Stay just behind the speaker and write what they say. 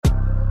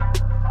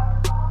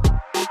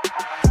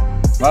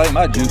I think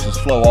my juices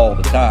flow all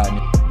the time.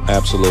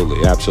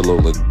 Absolutely,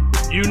 absolutely.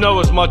 You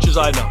know as much as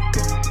I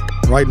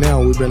know. Right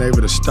now, we've been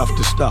able to stuff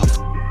the stuff.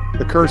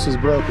 The curse is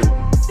broken.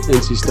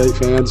 NC State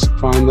fans,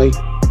 finally.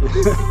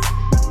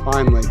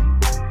 Finally.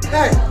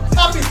 Hey,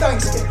 happy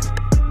Thanksgiving.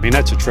 I mean,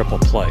 that's a triple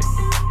play.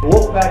 The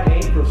Wolfpack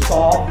ain't for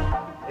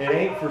soft. It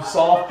ain't for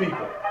soft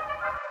people.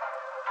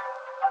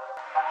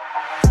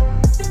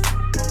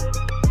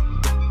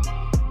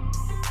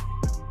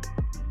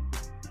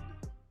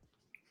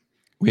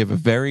 We have a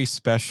very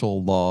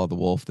special Law of the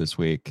Wolf this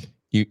week.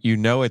 You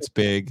know it's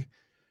big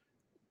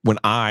when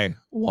I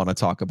want to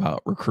talk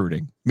about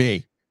recruiting.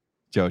 Me,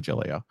 Joe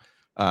Giglio.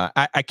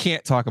 I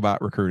can't talk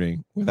about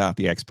recruiting without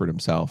the expert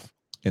himself,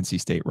 NC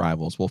State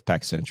rivals,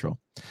 Wolfpack Central.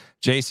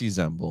 JC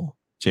Zembel.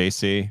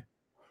 JC,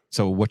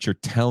 so what you're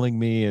telling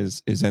me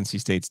is NC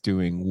State's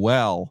doing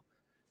well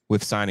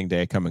with signing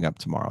day coming up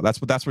tomorrow. That's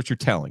what you're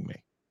telling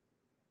me.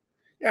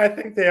 Yeah, I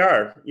think they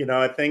are.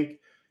 I think,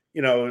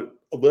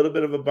 a little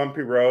bit of a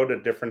bumpy road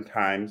at different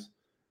times,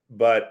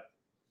 but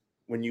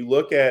when you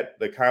look at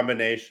the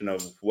combination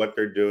of what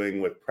they're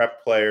doing with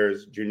prep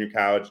players, junior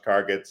college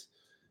targets,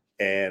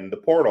 and the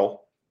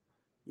portal,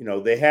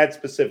 they had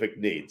specific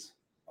needs.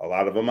 A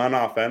lot of them on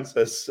offense,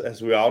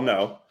 as we all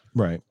know.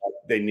 Right.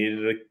 They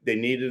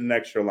needed an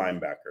extra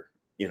linebacker.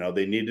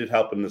 They needed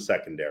help in the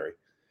secondary.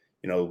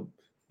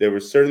 There were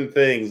certain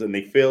things, and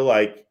they feel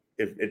like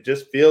it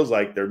just feels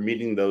like they're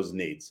meeting those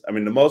needs. I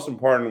mean, the most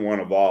important one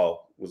of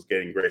all was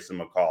getting Grayson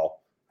McCall,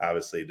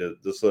 obviously, to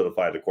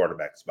solidify the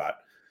quarterback spot.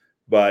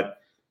 But,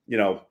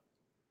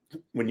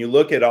 when you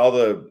look at all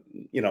the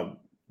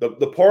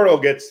portal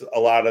gets a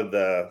lot of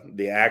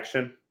the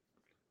action,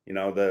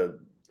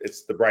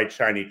 it's the bright,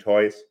 shiny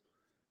toys,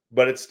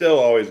 but it's still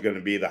always going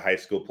to be the high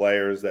school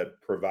players that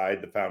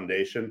provide the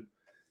foundation.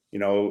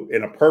 In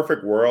a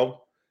perfect world,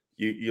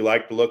 you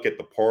like to look at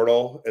the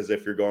portal as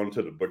if you're going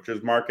to the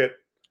butcher's market.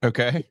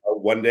 Okay.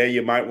 One day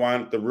you might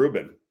want the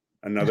Reuben.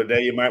 Another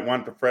day you might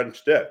want the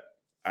French dip.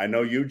 I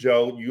know you,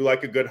 Joe, you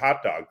like a good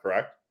hot dog,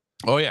 correct?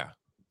 Oh, yeah.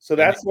 So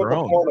that's what the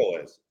portal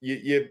is.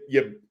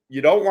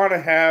 You don't want to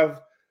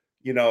have,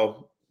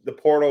 the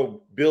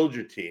portal build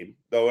your team,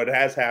 though it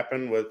has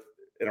happened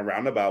in a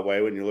roundabout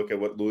way when you look at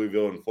what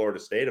Louisville and Florida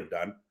State have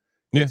done.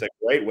 Yeah. It's a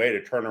great way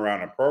to turn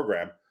around a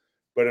program.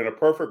 But in a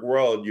perfect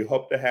world, you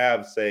hope to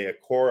have, say, a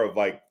core of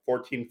like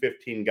 14,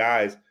 15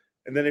 guys.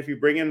 And then if you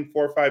bring in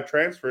 4 or 5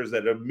 transfers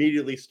that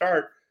immediately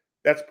start,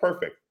 that's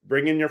perfect.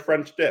 Bring in your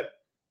French dip.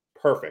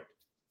 Perfect.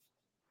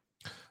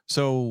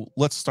 So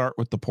let's start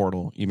with the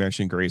portal. You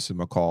mentioned Grayson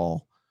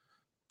McCall,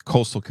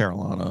 Coastal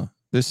Carolina.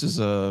 This is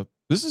a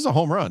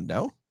home run,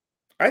 no?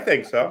 I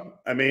think so.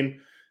 I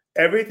mean,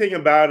 everything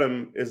about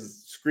him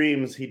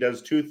screams he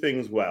does 2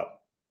 things well.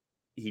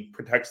 He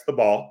protects the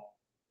ball,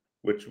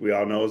 which we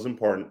all know is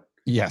important.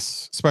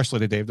 Yes, especially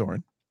to Dave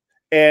Doran.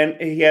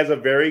 And he has a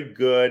very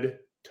good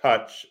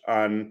touch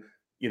on,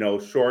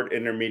 short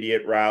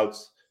intermediate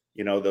routes,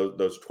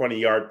 those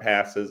 20-yard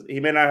passes. He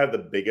may not have the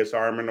biggest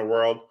arm in the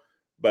world,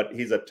 but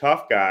he's a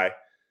tough guy.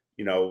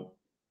 You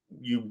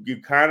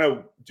kind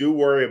of do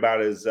worry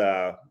about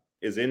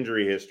his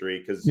injury history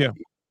because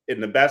in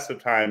the best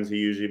of times, he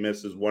usually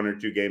misses 1 or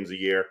 2 games a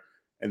year.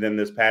 And then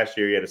this past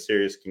year, he had a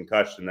serious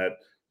concussion that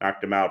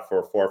knocked him out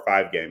for 4 or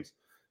 5 games.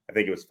 I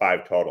think it was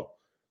 5 total.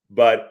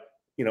 But,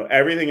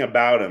 everything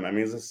about him, I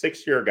mean, he's a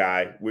 6-year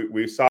guy.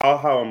 We saw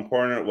how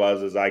important it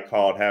was, as I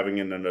call it, having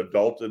an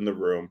adult in the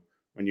room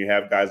when you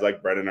have guys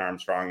like Brennan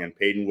Armstrong and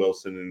Peyton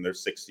Wilson in their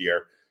 6th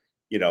year.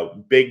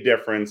 Big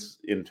difference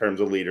in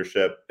terms of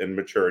leadership and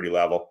maturity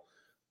level.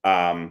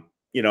 And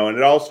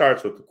it all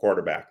starts with the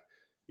quarterback.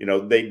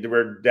 They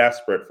were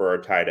desperate for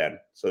a tight end.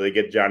 So they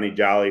get Johnny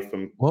Jolly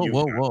from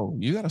Whoa.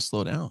 You got to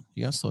slow down.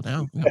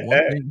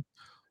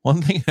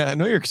 One thing. I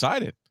know you're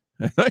excited.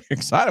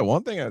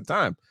 One thing at a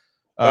time.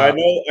 I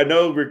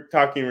know we're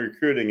talking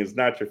recruiting is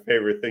not your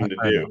favorite thing to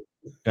do.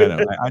 I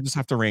know. I just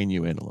have to rein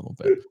you in a little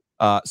bit.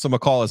 So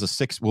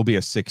McCall will be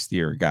a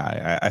 6th-year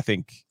guy. I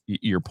think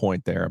your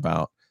point there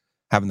about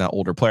having that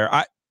older player.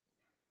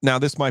 Now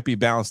this might be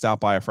balanced out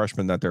by a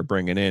freshman that they're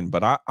bringing in,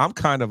 but I'm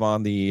kind of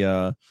on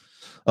the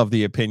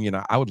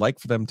opinion I would like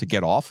for them to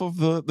get off of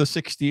the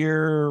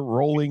 6th-year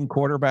rolling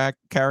quarterback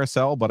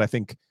carousel. But I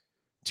think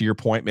to your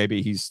point,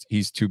 maybe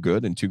he's too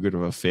good and too good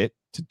of a fit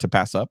to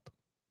pass up.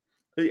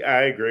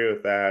 I agree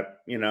with that.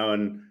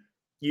 And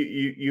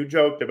you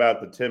joked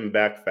about the Tim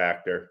Beck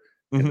factor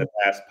in the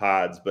past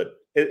pods, but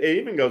it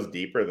even goes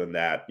deeper than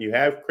that. You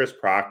have Chris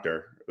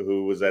Proctor,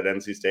 who was at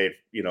NC State,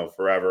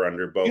 forever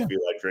under both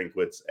Eli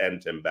Drinkwitz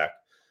and Tim Beck.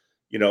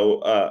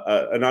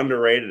 An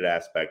underrated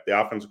aspect. The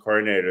offensive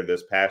coordinator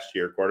this past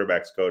year,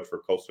 quarterbacks coach for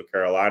Coastal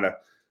Carolina,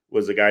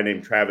 was a guy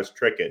named Travis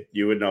Trickett.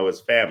 You would know his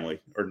family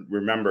or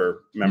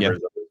remember members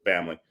of his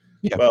family.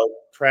 Yeah. Well,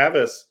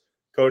 Travis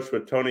coached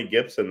with Tony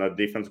Gibson, the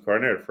defensive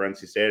coordinator for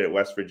NC State at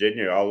West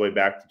Virginia, all the way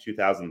back to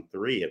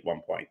 2003 at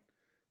one point.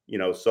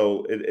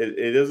 So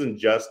it isn't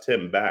just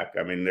Tim Beck.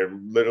 I mean, there are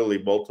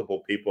literally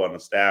multiple people on the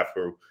staff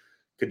who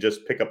could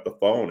just pick up the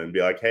phone and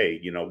be like,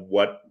 hey,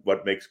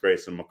 what makes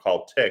Grayson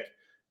McCall tick?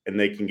 and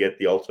they can get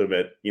the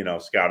ultimate,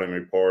 scouting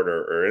report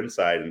or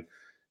insight. And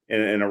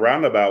in a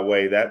roundabout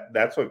way,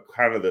 that's what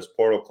kind of this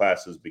portal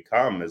class has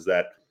become, is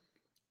that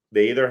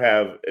they either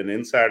have an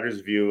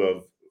insider's view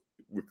of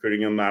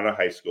recruiting them out of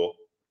high school,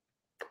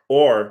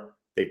 or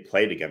they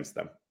played against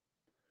them.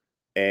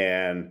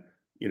 And,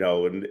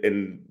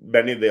 in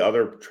many of the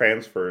other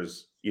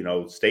transfers,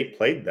 State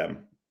played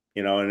them,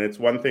 and it's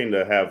one thing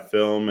to have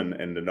film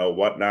and to know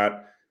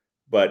whatnot,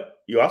 but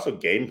you also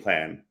game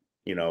plan,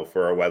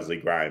 for a Wesley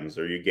Grimes,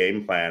 or you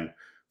game plan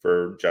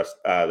for just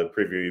the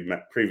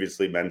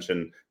previously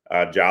mentioned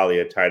Jolly,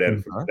 a tight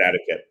end from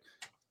Connecticut.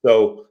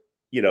 So,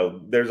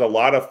 there's a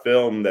lot of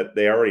film that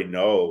they already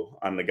know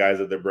on the guys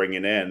that they're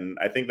bringing in.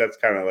 I think that's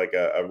kind of like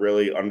a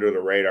really under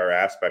the radar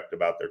aspect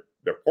about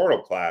their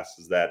portal class,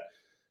 is that,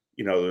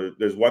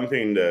 there's one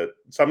thing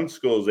some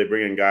schools, they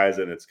bring in guys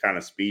and it's kind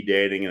of speed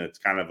dating and it's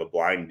kind of a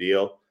blind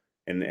deal.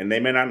 And they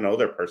may not know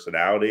their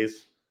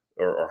personalities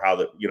or how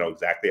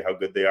exactly how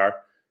good they are.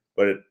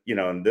 But,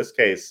 in this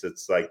case,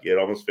 it's like, it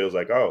almost feels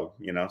like,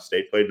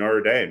 State played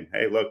Notre Dame.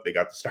 Hey, look, they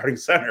got the starting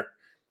center.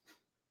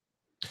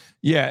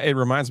 Yeah, it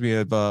reminds me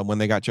of when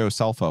they got Joe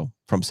Selfo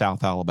from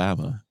South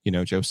Alabama.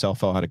 Joe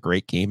Selfo had a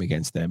great game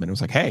against them, and it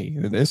was like, hey,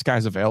 this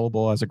guy's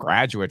available as a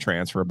graduate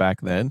transfer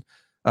back then.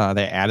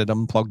 They added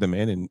him, plugged him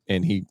in,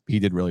 and he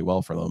did really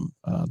well for them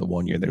the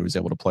 1 year that he was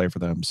able to play for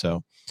them.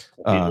 So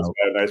he just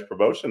got a nice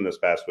promotion this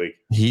past week.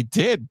 He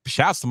did.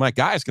 Shouts to my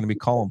guy is going to be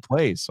calling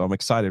plays, so I'm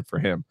excited for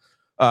him.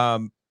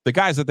 The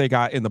guys that they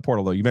got in the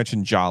portal, though, you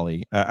mentioned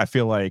Jolly. I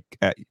feel like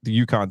at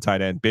the UConn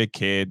tight end, big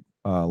kid,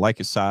 like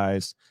his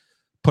size,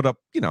 put up,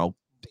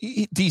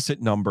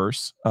 decent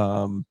numbers,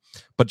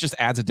 but just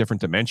adds a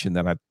different dimension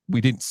that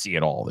we didn't see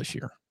at all this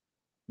year.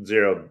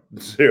 Zero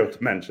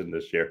dimension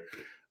this year.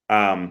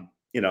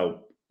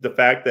 The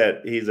fact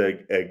that he's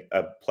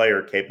a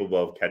player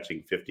capable of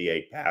catching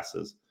 58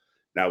 passes.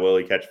 Now, will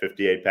he catch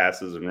 58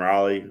 passes in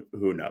Raleigh?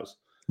 Who knows?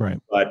 Right.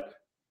 But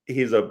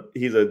he's a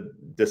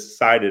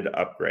decided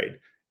upgrade.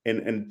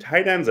 And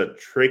tight end's a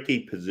tricky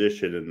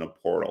position in the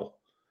portal.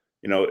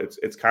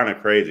 It's kind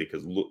of crazy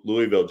because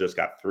Louisville just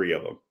got 3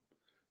 of them.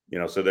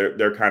 So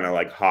they're kind of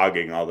like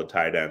hogging all the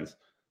tight ends.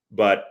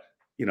 But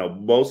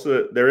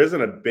there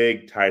isn't a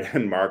big tight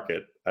end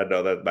market. I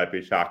know that might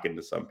be shocking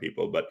to some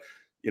people, but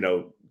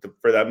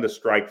for them to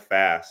strike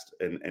fast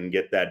and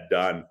get that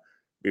done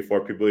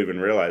before people even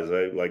realize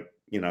there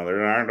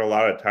aren't a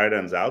lot of tight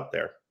ends out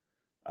there.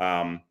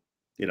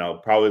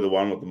 Probably the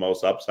one with the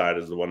most upside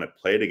is the one that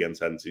played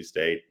against NC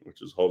State,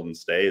 which is Holden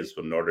Stays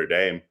from Notre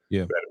Dame.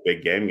 Yeah, who had a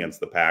big game against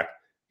the Pack.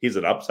 He's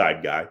an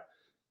upside guy,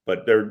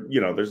 but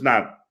there's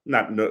not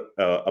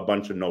a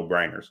bunch of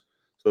no-brainers.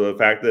 So the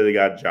fact that they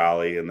got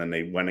Jolly, and then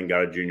they went and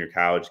got a junior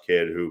college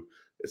kid who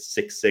is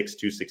 6'6",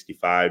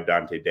 265,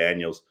 Dante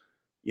Daniels,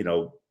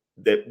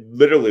 that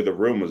literally the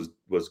room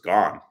was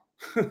gone.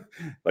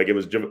 Like it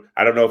was,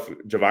 I don't know if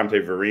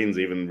Javante Vereen's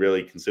even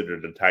really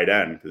considered a tight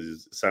end because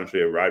he's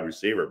essentially a wide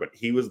receiver, but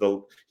he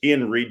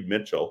and Reed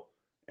Mitchell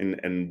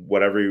and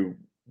whatever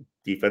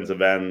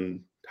defensive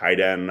end, tight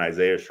end,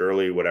 Isaiah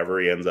Shirley,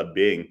 whatever he ends up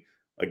being,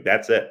 like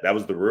that's it. That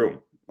was the room.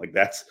 Like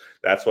that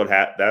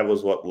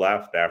was what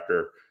left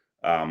after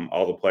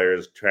all the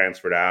players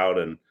transferred out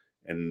and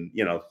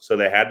so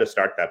they had to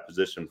start that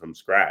position from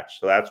scratch.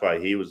 So that's why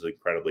he was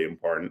incredibly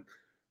important.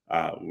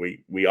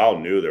 We all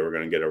knew they were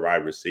going to get a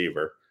wide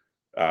receiver.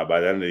 By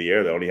the end of the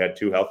year, they only had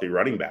 2 healthy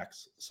running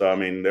backs. So, I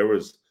mean,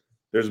 there's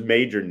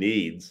major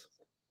needs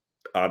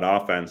on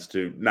offense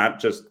to not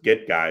just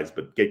get guys,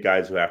 but get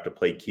guys who have to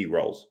play key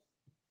roles.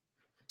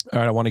 All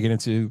right, I want to get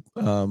into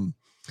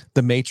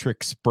the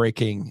matrix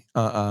breaking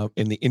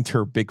in the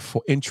intra Big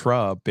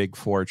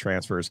Four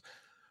transfers.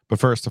 But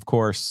first, of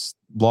course,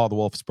 Law of the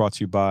Wolf is brought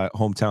to you by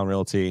Hometown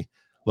Realty.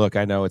 Look,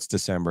 I know it's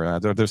December.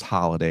 There's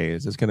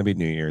holidays. It's going to be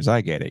New Year's.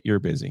 I get it. You're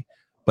busy.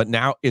 But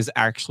now is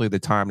actually the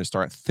time to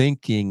start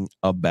thinking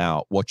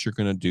about what you're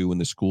going to do when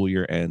the school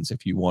year ends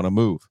if you want to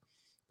move.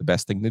 The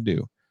best thing to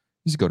do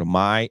is go to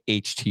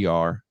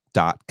myhtr.com.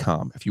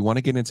 If you want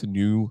to get into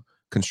new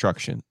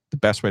construction, the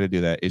best way to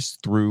do that is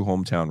through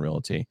Hometown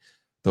Realty.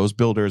 Those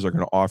builders are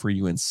going to offer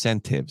you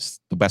incentives.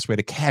 The best way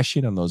to cash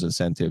in on those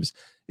incentives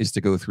is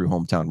to go through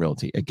Hometown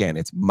Realty. Again,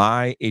 it's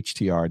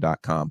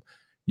myhtr.com.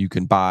 You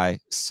can buy,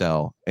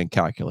 sell, and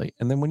calculate.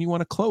 And then when you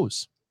want to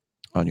close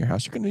on your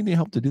house, you're going to need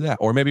help to do that.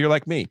 Or maybe you're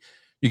like me.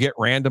 You get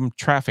random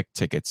traffic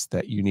tickets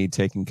that you need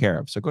taken care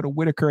of. So go to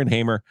Whitaker and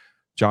Hamer,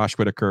 Josh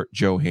Whitaker,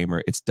 Joe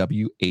Hamer. It's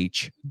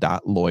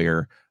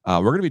wh.lawyer.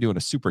 We're going to be doing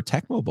a Super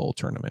Tecmo Bowl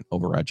tournament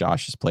over at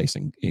Josh's place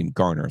in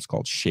Garner. It's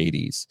called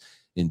Shady's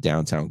in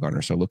downtown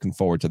Garner. So looking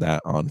forward to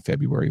that on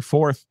February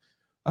 4th.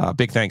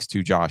 Big thanks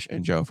to Josh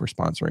and Joe for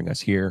sponsoring us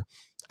here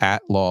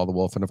at Law of the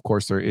Wolf. And of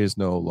course, there is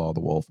no Law of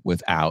the Wolf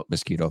without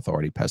Mosquito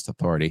Authority, Pest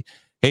Authority.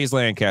 Hayes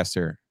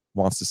Lancaster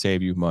wants to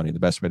save you money. The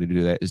best way to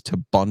do that is to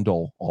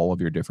bundle all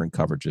of your different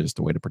coverages,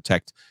 the way to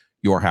protect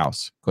your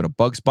house. Go to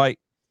bugsbite.com.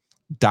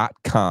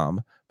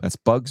 That's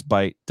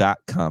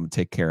bugsbite.com.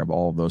 Take care of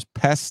all of those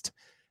pest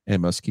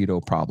and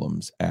mosquito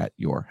problems at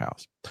your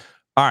house.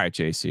 All right,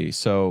 JC.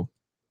 So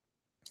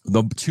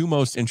The two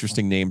most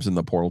interesting names in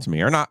the portal to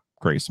me are not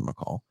Grayson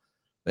McCall.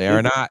 They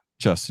are not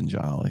Justin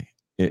Jolly.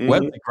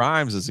 Wesley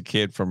Grimes is a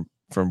kid from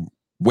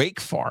Wake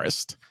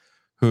Forest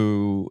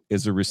who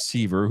is a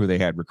receiver who they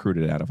had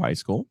recruited out of high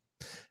school.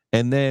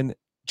 And then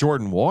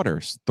Jordan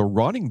Waters, the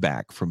running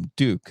back from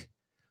Duke.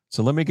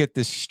 So let me get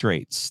this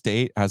straight.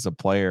 State has a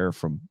player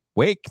from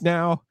Wake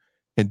now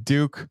and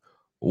Duke.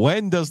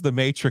 When does the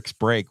matrix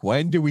break?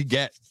 When do we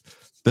get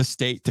the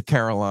State to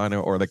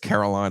Carolina or the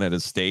Carolina to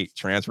State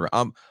transfer?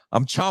 I'm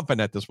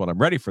chomping at this one. I'm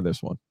ready for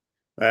this one.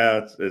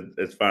 Well,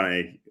 it's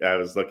funny. I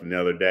was looking the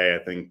other day.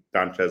 I think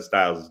Dontez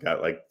Styles has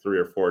got like 3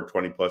 or 4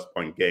 20-plus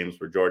point games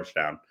for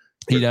Georgetown.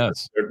 He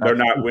does. They're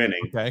not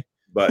winning, okay,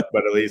 but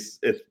at least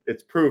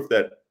it's proof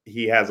that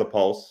he has a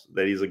pulse.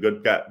 That he's a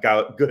good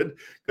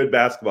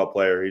basketball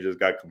player. He just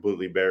got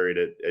completely buried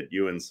at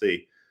UNC.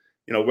 You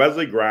know,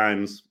 Wesley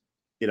Grimes.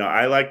 You know,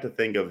 I like to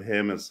think of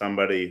him as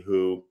somebody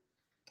who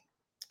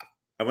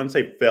I wouldn't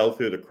say fell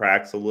through the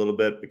cracks a little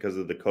bit because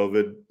of the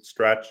COVID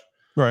stretch,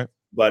 right?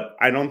 But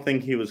I don't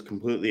think he was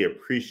completely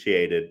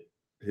appreciated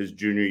his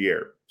junior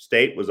year.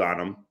 State was on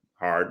him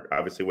hard.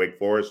 Obviously, Wake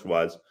Forest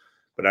was.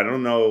 But I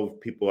don't know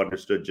if people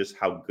understood just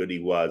how good he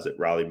was at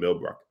Raleigh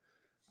Millbrook.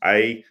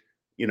 He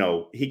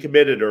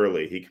committed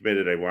early. He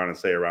committed, I want to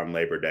say, around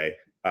Labor Day.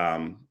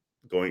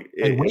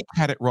 Wake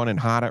had it running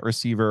hot at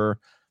receiver.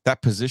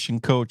 That position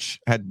coach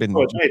had been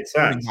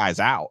turning guys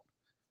out.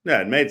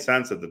 Yeah, it made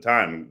sense at the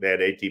time. They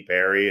had A.T.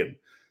 Perry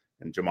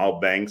and Jamal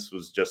Banks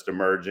was just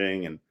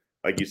emerging. And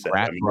like you said,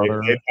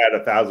 they've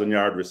had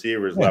 1,000-yard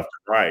receivers left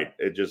and right.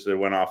 It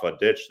went off a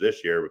ditch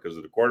this year because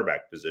of the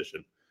quarterback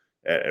position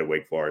at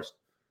Wake Forest.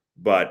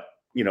 But,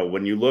 you know,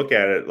 when you look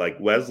at it, like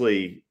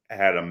Wesley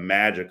had a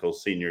magical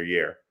senior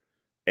year.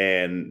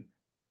 And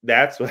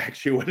that's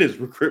actually when his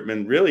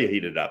recruitment really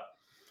heated up.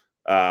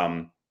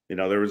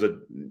 There was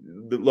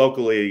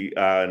locally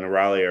in the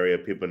Raleigh area,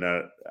 people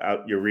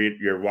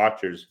your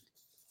watchers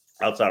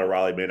outside of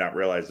Raleigh may not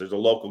realize there's a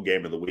local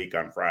game of the week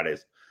on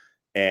Fridays.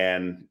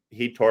 And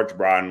he torched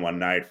Braun one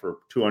night for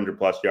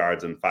 200-plus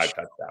yards and 5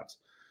 touchdowns.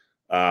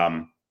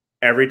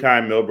 Every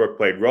time Millbrook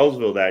played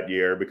Roseville that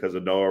year, because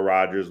of Noah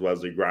Rogers,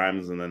 Wesley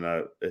Grimes, and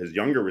then his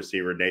younger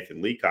receiver,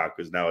 Nathan Leacock,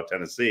 who's now at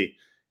Tennessee,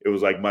 it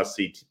was like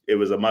must-see. It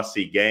was a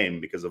must-see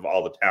game because of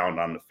all the talent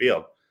on the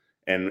field.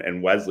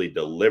 And Wesley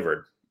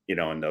delivered,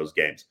 in those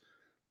games.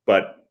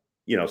 But,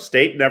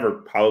 State never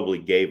probably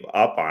gave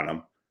up on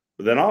him.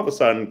 But then all of a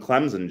sudden,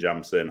 Clemson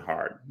jumps in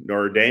hard.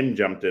 Notre Dame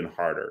jumped in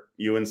harder.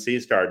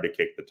 UNC started to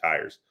kick the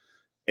tires.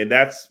 And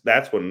that's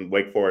when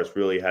Wake Forest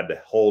really had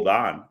to hold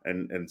on.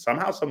 And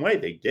somehow, some way,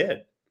 they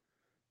did.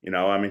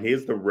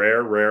 He's the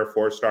rare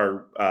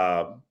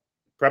 4-star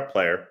prep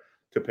player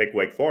to pick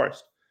Wake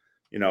Forest.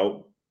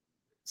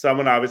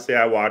 Someone obviously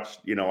I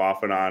watched,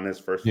 off and on his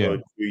first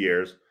few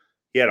years.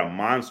 He had a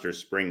monster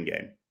spring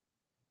game.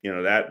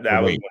 That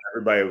was when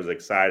everybody was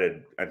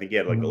excited. I think he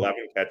had like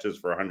 11 catches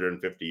for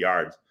 150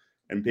 yards.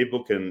 And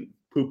people can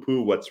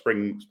poo-poo what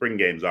spring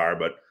games are,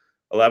 but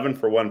 11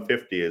 for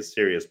 150 is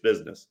serious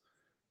business.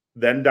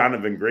 Then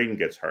Donovan Green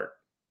gets hurt.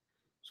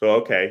 So,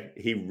 okay,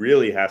 he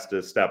really has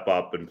to step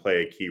up and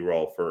play a key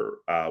role for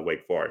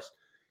Wake Forest.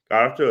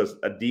 Got off to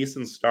a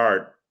decent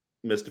start,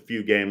 missed a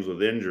few games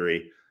with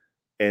injury,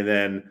 and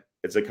then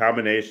it's a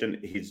combination.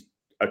 He's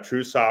a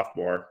true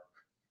sophomore,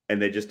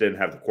 and they just didn't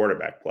have the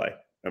quarterback play.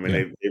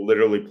 They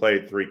literally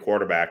played 3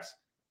 quarterbacks,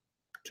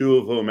 2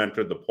 of whom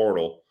entered the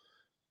portal.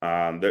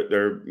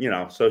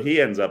 So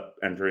he ends up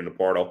entering the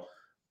portal.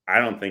 I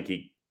don't think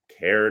he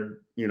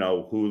cared,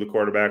 who the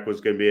quarterback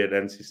was going to be at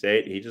NC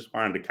State. He just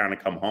wanted to kind of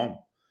come home.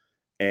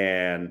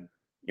 And,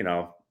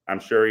 I'm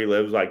sure he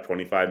lives like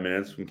 25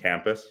 minutes from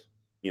campus.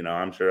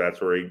 I'm sure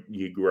that's where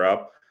he grew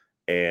up.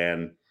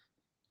 And,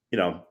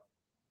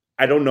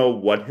 I don't know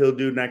what he'll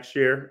do next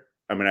year.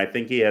 I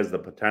think he has the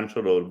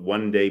potential to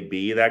one day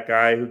be that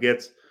guy who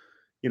gets,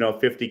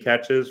 50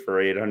 catches for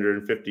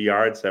 850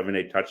 yards,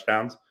 7-8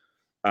 touchdowns.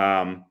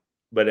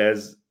 But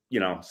as,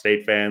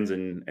 State fans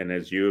and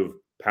as you've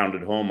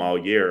pounded home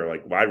all year,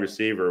 like wide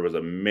receiver was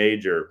a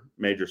major,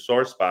 major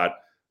sore spot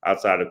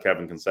outside of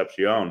Kevin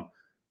Concepcion.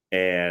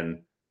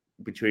 And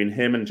between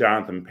him and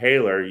Jonathan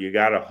Paylor, you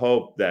got to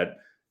hope that,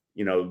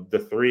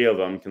 the 3 of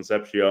them,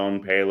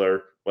 Concepcion,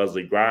 Paylor,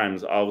 Wesley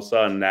Grimes, all of a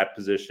sudden that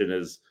position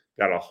is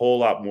got a whole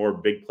lot more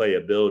big play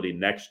ability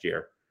next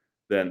year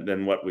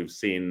than what we've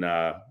seen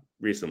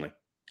recently.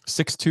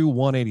 6'2",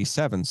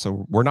 187.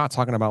 So we're not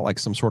talking about like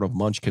some sort of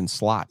munchkin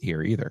slot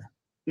here either.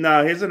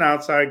 No, he's an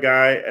outside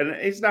guy, and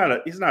he's not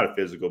a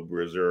physical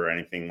bruiser or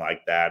anything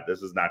like that.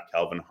 This is not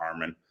Kelvin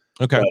Harmon.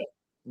 Okay.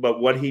 But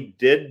what he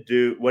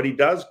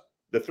does,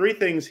 the 3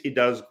 things he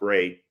does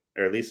great,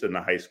 or at least in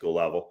the high school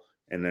level,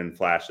 and then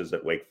flashes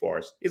at Wake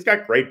Forest. He's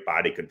got great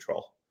body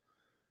control.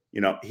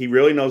 He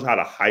really knows how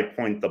to high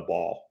point the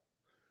ball.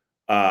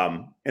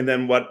 And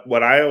then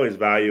what I always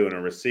value in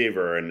a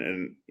receiver,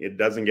 and it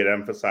doesn't get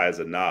emphasized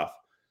enough,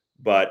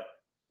 but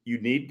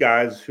you need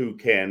guys who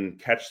can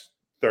catch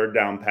third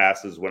down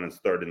passes when it's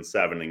 3rd and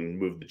 7 and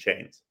move the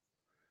chains.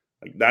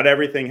 Like, not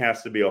everything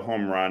has to be a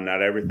home run.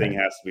 Not everything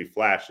has to be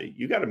flashy.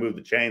 You got to move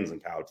the chains in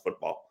college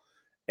football.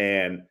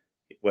 And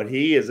what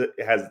he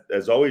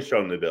has always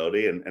shown the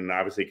ability, and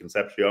obviously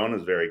Concepcion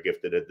is very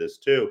gifted at this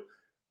too.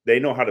 They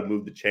know how to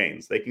move the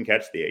chains. They can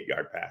catch the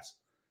 8-yard pass,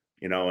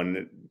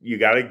 and you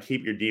got to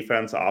keep your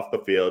defense off the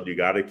field. You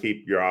got to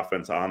keep your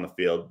offense on the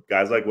field.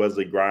 Guys like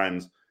Wesley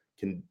Grimes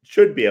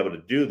should be able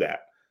to do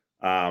that.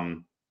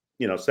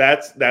 So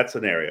that's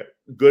an area.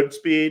 Good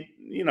speed,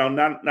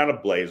 not a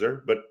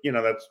blazer, but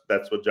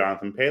that's what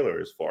Jonathan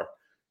Paylor is for.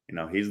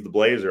 He's the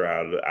blazer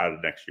out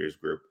of next year's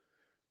group.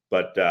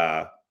 But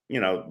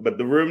but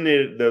the room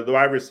needed the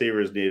wide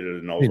receivers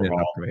needed an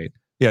overhaul upgrade.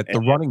 Yeah, the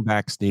running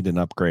backs need an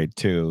upgrade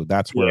too.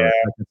 That's where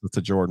it's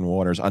a Jordan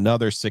Waters,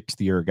 another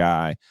 6th-year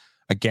guy.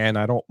 Again,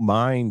 I don't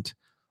mind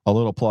a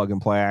little plug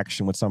and play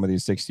action with some of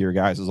these 6th-year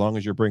guys, as long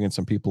as you're bringing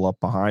some people up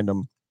behind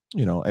them,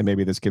 and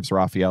maybe this gives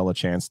Raphael a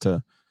chance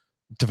to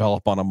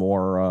develop on a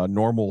more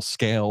normal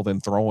scale than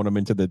throwing them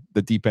into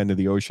the deep end of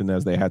the ocean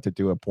as they had to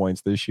do at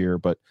points this year.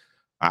 But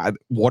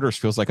Waters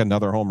feels like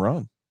another home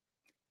run.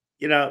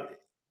 He's an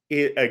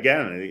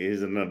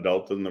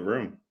adult in the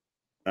room.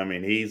 I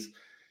mean,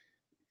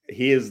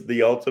 he is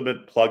the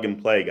ultimate plug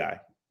and play guy.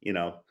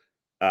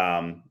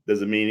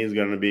 Does it mean he's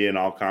going to be an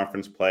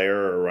all-conference player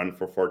or run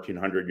for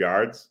 1,400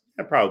 yards?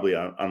 Yeah, probably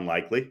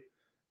unlikely.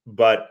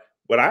 But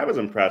what I was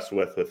impressed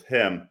with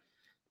him,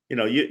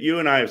 you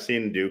and I have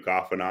seen Duke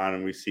off and on,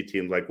 and we see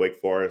teams like Wake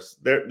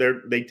Forest.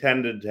 They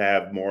tended to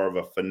have more of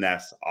a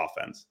finesse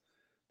offense.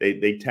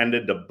 They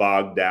tended to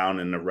bog down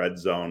in the red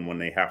zone when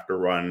they have to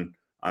run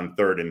on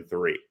 3rd and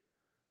 3.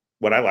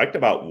 What I liked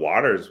about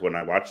Waters when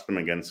I watched them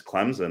against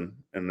Clemson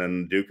and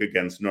then Duke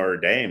against Notre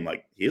Dame,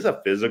 like, he's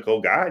a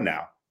physical guy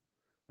now.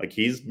 Like,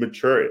 he's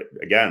mature.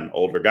 Again,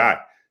 older guy.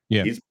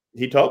 Yeah.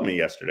 He told me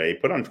yesterday he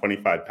put on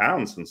 25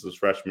 pounds since his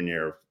freshman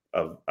year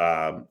of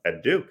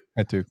at Duke.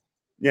 At Duke.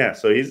 Yeah,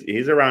 so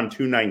he's around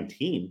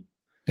 219.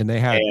 And they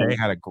had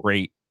a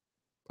great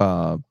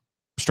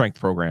strength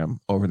program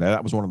over there.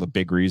 That was one of the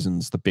big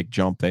reasons, the big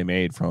jump they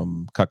made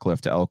from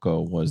Cutcliffe to Elko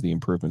was the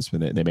improvements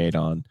that they made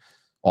on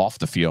off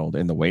the field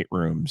in the weight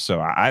room. So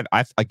I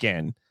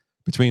again,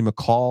 between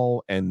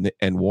McCall and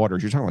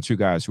Waters, you're talking about 2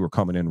 guys who are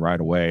coming in right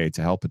away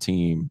to help a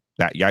team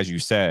that, as you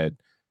said,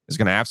 is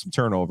going to have some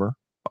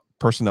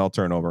personnel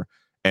turnover,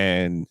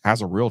 and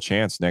has a real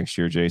chance next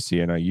year.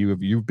 JC,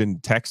 and you've been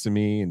texting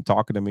me and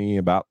talking to me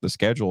about the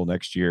schedule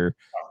next year,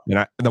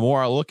 and the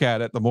more I look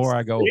at it, the more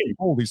I go,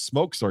 holy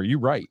smokes, are you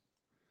right?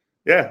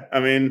 Yeah, I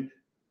mean,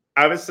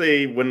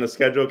 obviously, when the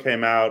schedule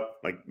came out,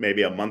 like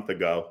maybe a month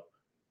ago,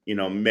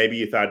 maybe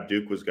you thought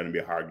Duke was going to be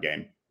a hard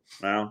game.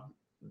 Well,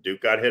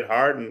 Duke got hit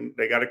hard, and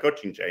they got a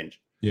coaching change.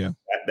 Yeah,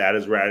 that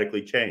has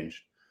radically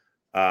changed.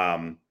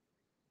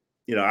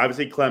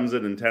 Obviously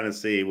Clemson and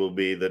Tennessee will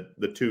be the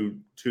two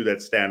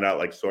that stand out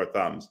like sore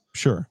thumbs.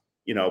 Sure.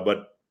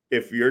 But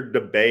if your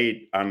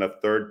debate on the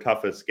 3rd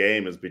toughest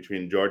game is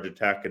between Georgia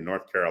Tech and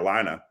North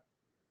Carolina,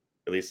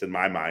 at least in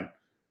my mind,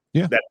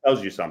 that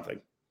tells you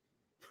something.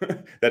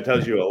 That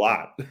tells you a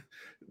lot.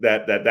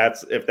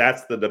 That's if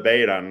that's the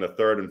debate on the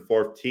 3rd and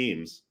 4th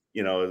teams,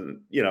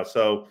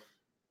 so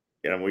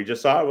we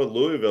just saw it with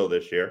Louisville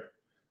this year,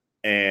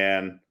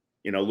 and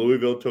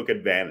Louisville took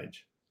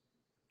advantage.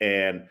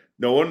 And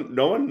no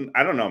one,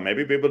 I don't know,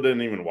 maybe people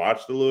didn't even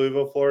watch the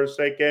Louisville-Florida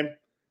State game,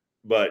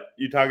 but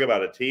you talk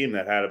about a team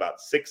that had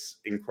about 6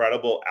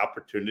 incredible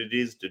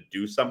opportunities to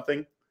do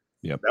something.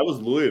 Yep. That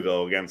was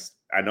Louisville against,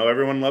 I know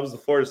everyone loves the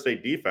Florida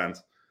State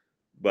defense,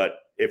 but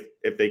if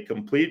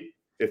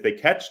they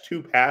catch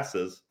 2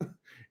 passes,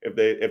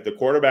 if the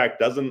quarterback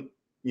doesn't,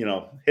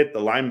 hit the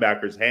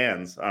linebacker's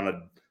hands on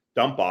a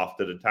dump off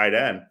to the tight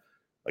end,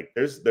 like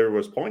there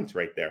was points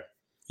right there.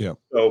 Yeah.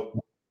 So,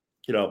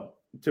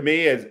 to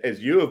me,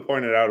 as you have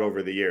pointed out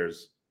over the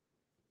years,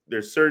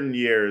 there's certain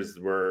years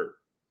where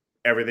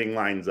everything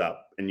lines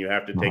up and you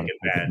have to take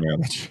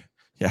advantage.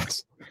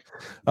 Yes.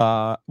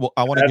 Well,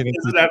 I want to get into...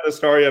 Isn't that the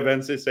story of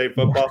NC State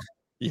football?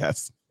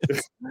 Yes.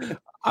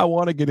 I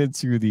want to get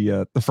into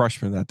the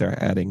freshmen that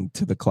they're adding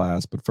to the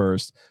class, but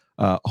first,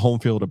 Home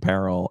Field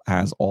Apparel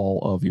has all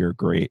of your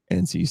great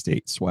NC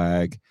State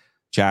swag,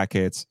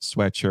 jackets,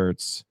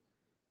 sweatshirts,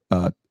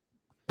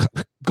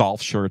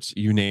 golf shirts,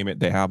 you name it.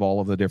 They have all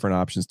of the different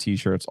options,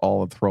 t-shirts,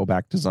 all of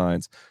throwback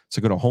designs.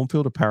 So go to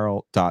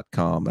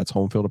homefieldapparel.com. That's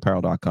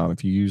homefieldapparel.com.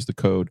 If you use the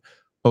code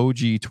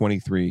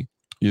OG23,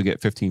 you'll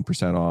get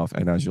 15% off.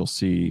 And as you'll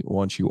see,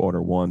 once you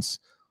order once,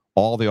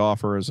 all the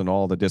offers and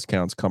all the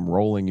discounts come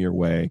rolling your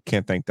way.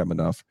 Can't thank them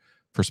enough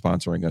for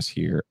sponsoring us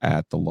here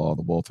at the Law of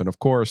the Wolf. And of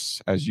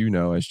course, as you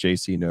know, as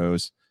JC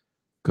knows,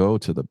 go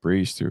to the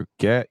Breeze Through.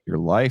 Get your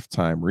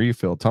lifetime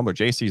refill tumbler.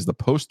 JC is the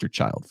poster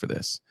child for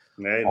this.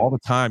 Man. All the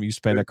time you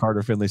spend at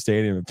Carter Finley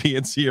Stadium and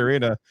PNC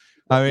Arena.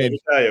 I mean, let me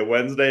tell you,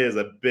 Wednesday is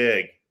a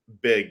big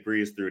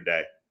Breeze Through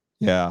day.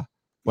 Yeah.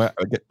 Well,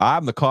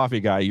 I'm the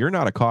coffee guy. You're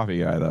not a coffee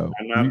guy, though.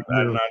 I'm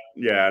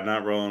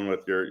not rolling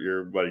with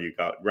your what do you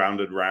call it?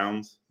 Rounded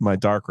rounds. My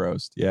dark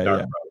roast. Yeah.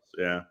 Roast,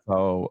 yeah.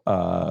 So,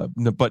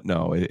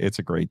 no, it's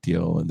a great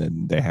deal. And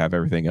then they have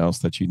everything else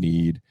that you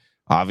need.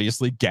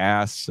 obviously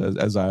gas,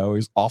 as I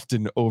always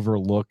often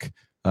overlook.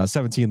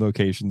 17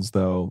 locations,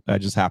 though. I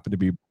just happen to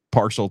be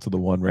partial to the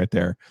one right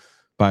there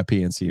by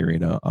PNC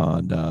Arena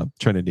on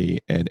Trinity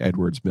and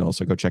Edwards Mill.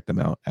 So go check them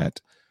out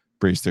at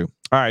Breeze 2.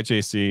 All right,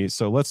 JC.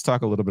 So let's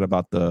talk a little bit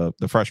about the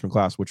freshman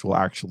class, which will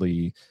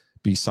actually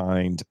be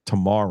signed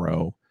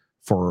tomorrow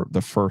for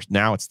the first.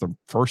 Now it's the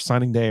first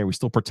signing day. Are we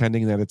still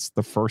pretending that it's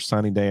the first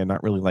signing day and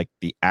not really like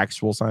the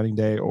actual signing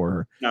day?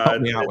 Or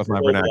help me out with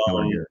my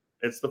vernacular here.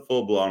 It's the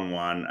full-blown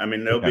one. I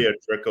mean, there'll be a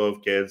trickle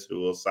of kids who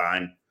will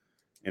sign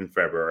in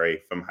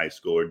February from high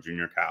school or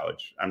junior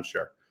college, I'm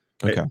sure.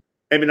 Okay.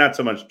 Maybe not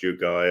so much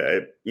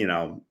JUCO.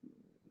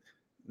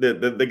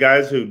 The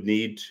guys who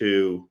need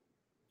to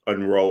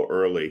enroll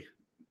early,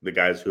 the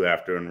guys who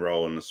have to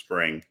enroll in the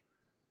spring,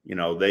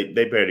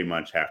 they pretty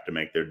much have to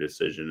make their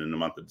decision in the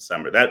month of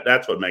December.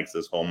 That's what makes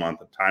this whole month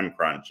a time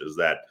crunch, is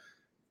that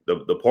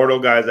the portal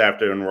guys have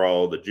to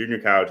enroll, the junior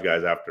college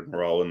guys have to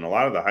enroll, and a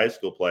lot of the high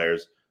school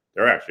players,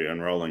 they're actually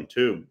enrolling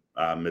too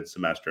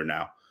mid-semester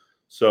now.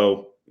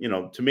 So,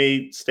 to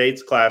me,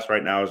 State's class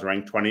right now is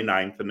ranked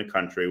 29th in the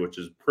country, which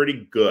is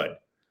pretty good.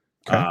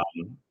 Okay.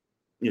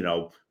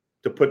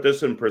 To put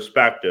this in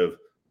perspective,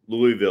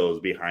 Louisville is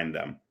behind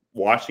them.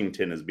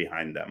 Washington is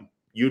behind them.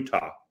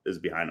 Utah is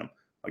behind them.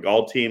 Like,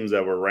 all teams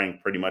that were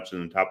ranked pretty much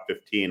in the top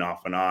 15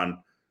 off and on.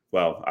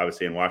 Well,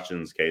 obviously in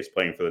Washington's case,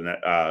 playing for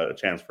the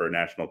chance for a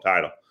national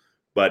title.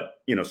 But,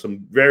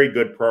 some very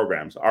good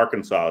programs.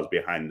 Arkansas is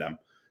behind them.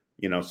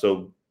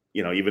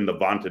 Even the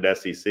vaunted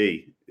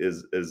SEC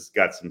is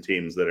got some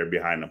teams that are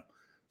behind them.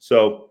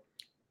 So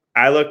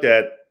I looked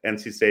at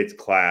NC State's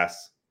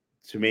class.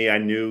 To me, I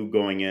knew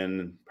going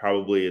in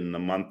probably in the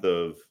month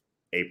of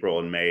April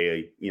and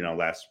May,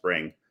 last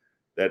spring,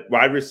 that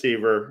wide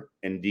receiver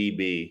and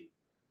DB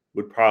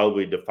would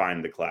probably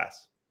define the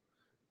class.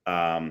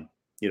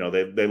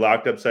 They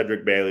locked up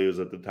Cedric Bailey, who was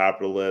at the top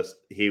of the list.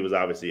 He was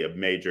obviously a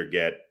major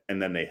get,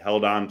 and then they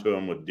held on to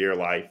him with dear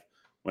life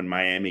when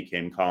Miami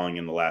came calling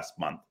in the last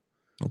month.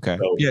 Okay.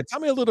 So, yeah. Tell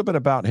me a little bit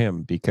about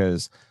him,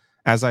 because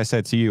as I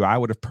said to you, I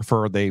would have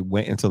preferred they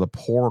went into the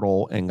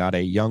portal and got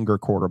a younger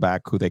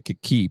quarterback who they could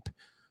keep.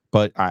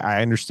 But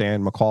I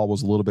understand McCall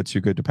was a little bit too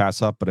good to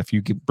pass up. But if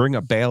you could bring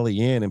a Bailey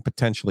in and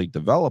potentially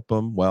develop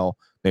him, well,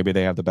 maybe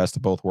they have the best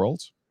of both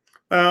worlds.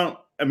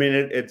 Well, I mean,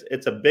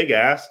 it's a big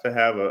ask to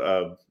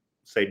have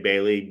say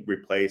Bailey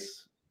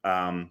replace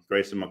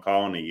Grayson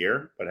McCall in a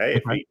year. But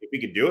hey, if we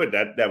could do it,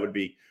 that would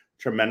be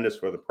tremendous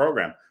for the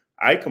program.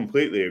 I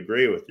completely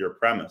agree with your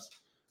premise.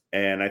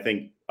 And I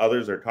think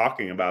others are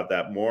talking about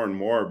that more and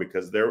more,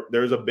 because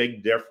there's a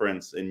big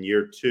difference in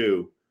year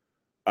two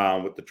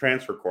with the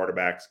transfer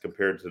quarterbacks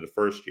compared to the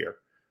first year.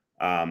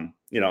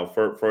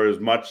 For as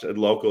much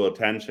local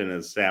attention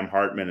as Sam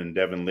Hartman and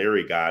Devin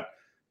Leary got,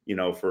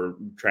 for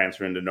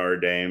transferring to Notre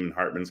Dame, in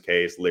Hartman's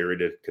case, Leary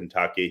to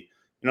Kentucky,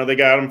 they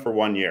got him for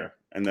 1 year,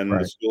 and then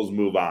the schools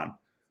move on.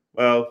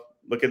 Well,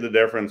 look at the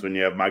difference when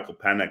you have Michael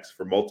Penix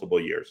for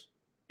multiple years.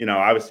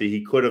 Obviously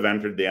he could have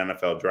entered the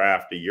NFL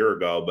draft a year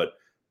ago, but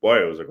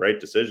boy, it was a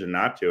great decision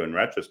not to in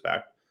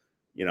retrospect.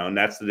 And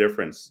that's the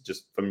difference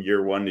just from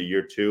year one to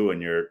year two,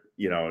 and you're,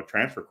 a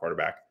transfer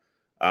quarterback.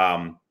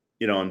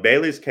 In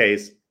Bailey's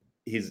case,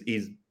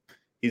 he's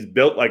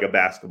built like a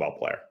basketball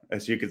player.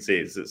 As you can see,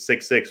 he's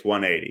 6'6",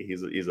 180.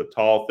 He's a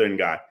tall, thin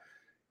guy.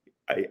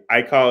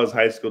 I call his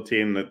high school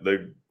team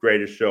the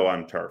greatest show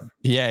on turf.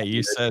 Yeah,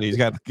 you said he's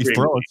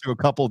throwing to a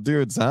couple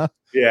dudes, huh?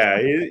 Yeah,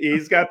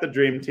 he's got the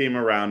dream team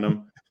around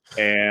him.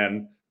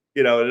 And,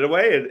 in a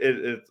way,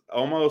 it's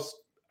almost,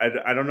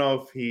 I don't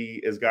know if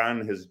he has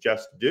gotten his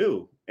just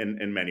due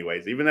in many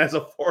ways. Even as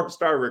a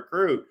 4-star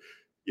recruit,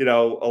 a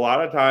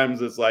lot of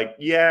times it's like,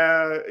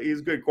 yeah, he's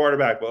a good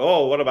quarterback, but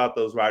what about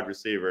those wide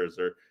receivers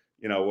or,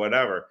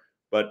 whatever.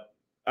 But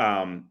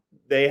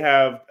they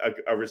have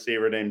a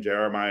receiver named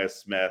Jeremiah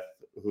Smith,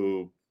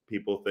 who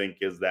people think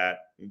is that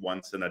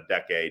once in a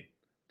decade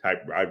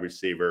type wide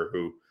receiver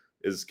who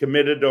is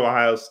committed to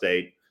Ohio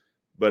State,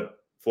 but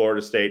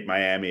Florida State,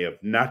 Miami have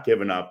not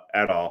given up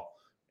at all.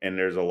 And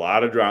there's a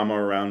lot of drama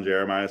around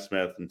Jeremiah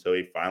Smith until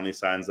he finally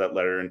signs that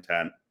letter of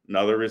intent.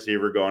 Another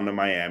receiver going to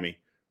Miami,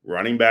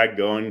 running back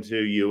going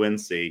to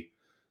UNC,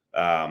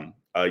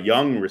 a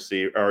young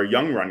receiver, or a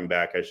young running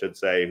back, I should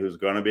say, who's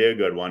going to be a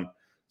good one.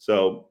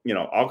 So,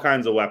 all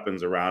kinds of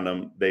weapons around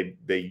him. They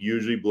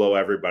usually blow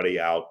everybody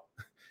out.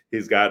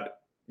 He's got,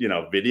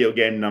 video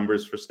game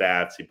numbers for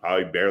stats. He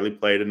probably barely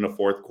played in the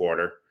fourth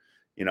quarter,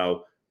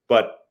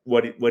 but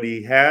what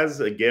he has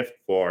a gift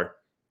for,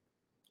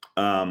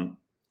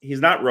 he's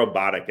not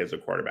robotic as a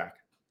quarterback.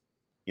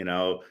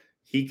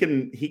 He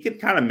can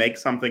kind of make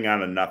something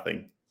out of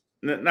nothing.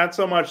 Not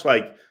so much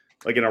like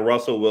in a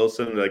Russell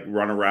Wilson, like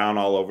run around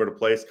all over the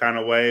place kind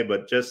of way,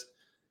 but just,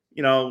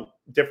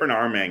 different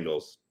arm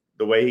angles,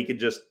 the way he could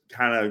just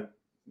kind of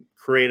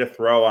create a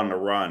throw on the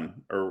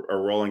run or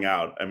rolling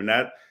out. I mean,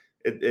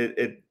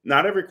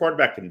 not every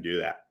quarterback can do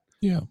that.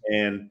 Yeah.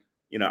 And,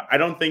 I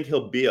don't think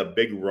he'll be a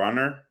big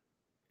runner.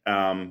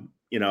 And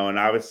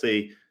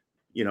obviously,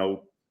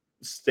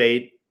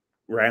 State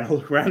ran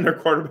their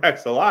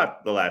quarterbacks a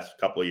lot the last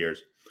couple of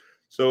years.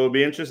 So it'll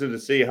be interesting to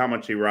see how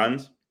much he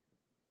runs.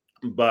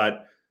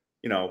 But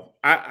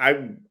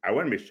I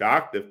wouldn't be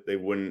shocked if they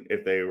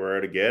were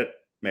to get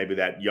maybe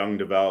that young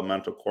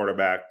developmental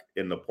quarterback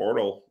in the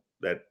portal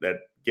that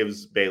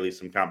gives Bailey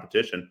some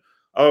competition.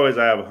 Otherwise,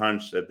 I have a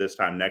hunch that this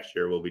time next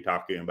year we'll be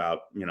talking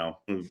about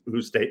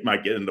who State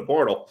might get in the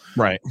portal.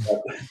 Right.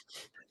 So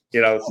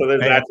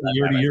there's that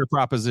year-to-year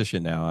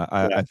proposition now.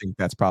 I think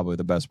that's probably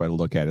the best way to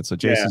look at it. So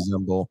Jason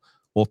Zimble,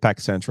 Wolfpack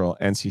Central,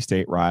 NC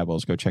State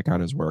rivals. Go check out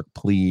his work,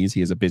 please.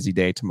 He has a busy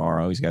day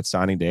tomorrow. He's got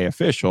signing day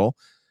official,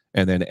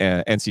 and then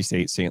NC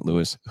State St.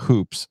 Louis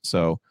hoops.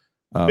 So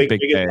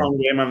biggest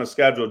home game on the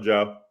schedule,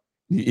 Joe.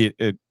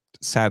 It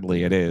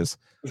sadly it is.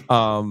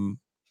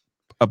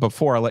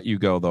 Before I let you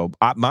go, though,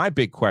 my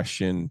big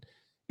question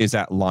is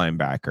at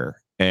linebacker.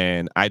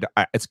 And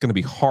it's going to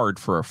be hard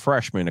for a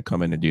freshman to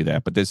come in and do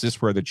that. But is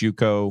this where the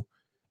JUCO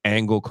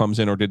angle comes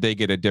in, or did they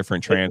get a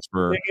different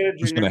transfer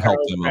who's going to help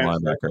them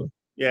on linebacker?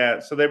 Yeah,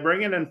 so they're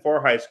bringing in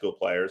 4 high school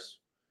players.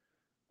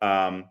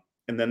 And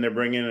then they're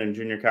bringing in a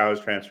junior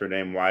college transfer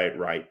named Wyatt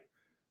Wright.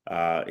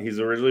 He's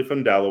originally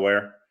from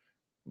Delaware.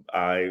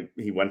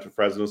 He went to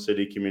Fresno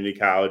City Community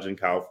College in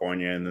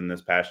California. And then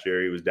this past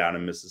year, he was down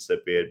in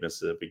Mississippi at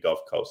Mississippi Gulf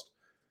Coast.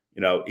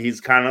 He's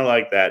kind of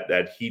like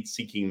that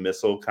heat-seeking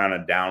missile kind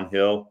of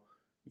downhill,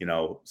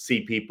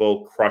 see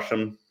people, crush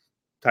them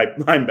type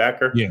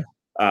linebacker.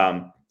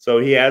 Yeah. So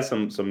he has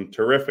some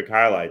terrific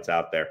highlights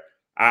out there.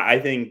 I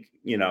think,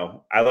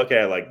 I look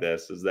at it like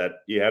this, is that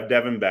you have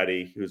Devin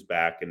Betty, who's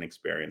back and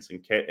experienced,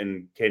 and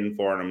Caden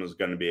Fornham is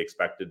going to be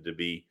expected to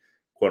be,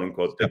 quote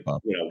unquote,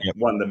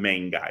 one of the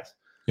main guys.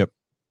 Yep.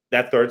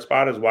 That third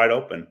spot is wide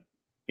open.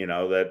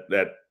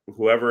 That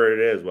whoever it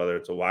is, whether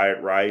it's a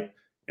Wyatt Wright,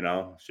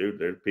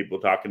 there's people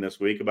talking this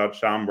week about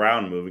Sean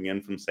Brown moving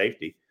in from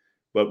safety.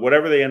 But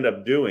whatever they end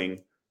up doing,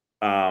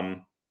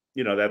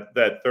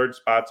 that third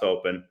spot's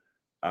open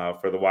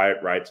for the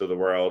Wyatt Wrights of the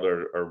world,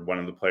 or one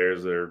of the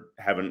players that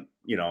haven't,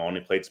 only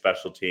played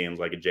special teams,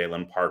 like a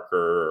Jalen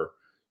Parker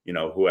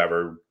or,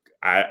 whoever.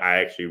 I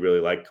actually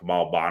really like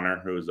Kamal Bonner,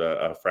 who's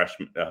a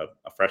freshman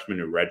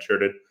who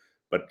redshirted,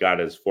 but got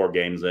his 4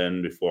 games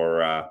in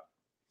before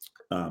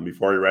he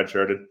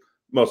redshirted,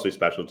 mostly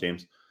special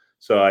teams.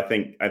 So I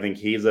think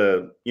he's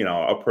a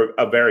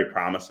very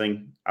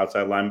promising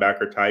outside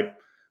linebacker type.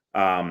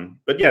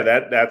 But yeah,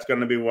 that's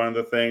going to be one of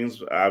the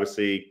things.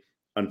 Obviously,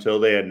 until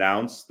they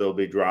announce, there'll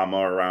be drama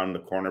around the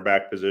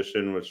cornerback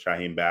position with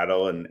Shaheem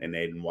Battle and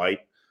Aiden White,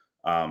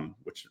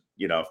 which,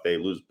 if they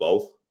lose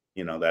both,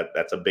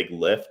 that's a big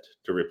lift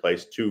to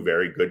replace 2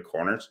 very good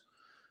corners.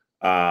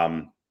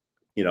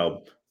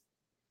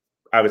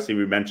 Obviously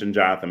we mentioned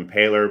Jonathan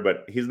Paylor,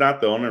 but he's not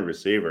the only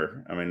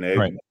receiver. I mean,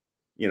 right.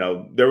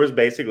 There was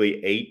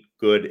basically 8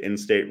 good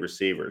in-state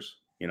receivers.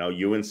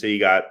 UNC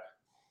got,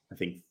 I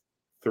think,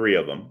 4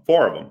 of them.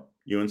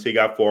 UNC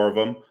got 4 of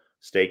them.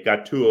 State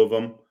got 2 of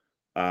them.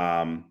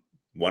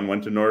 One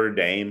went to Notre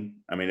Dame.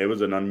 I mean, it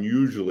was an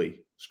unusually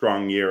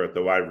strong year at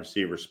the wide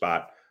receiver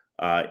spot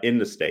in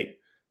the state.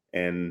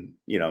 And,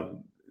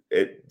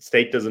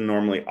 State doesn't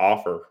normally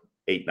offer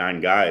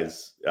 8-9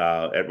 guys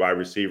at wide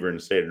receiver in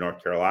the state of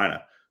North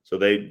Carolina. So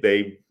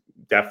they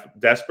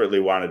desperately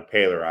wanted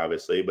Paylor,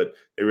 obviously, but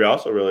they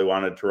also really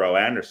wanted Terrell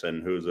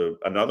Anderson, who's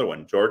another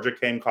one. Georgia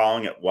came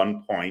calling at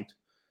one point.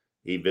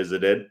 He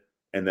visited,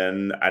 and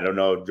then I don't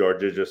know if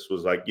Georgia just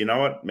was like, you know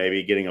what,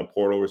 maybe getting a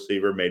portal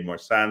receiver made more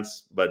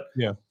sense. But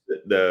yeah,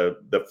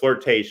 the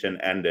flirtation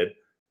ended,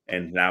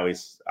 and now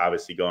he's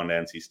obviously going to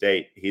NC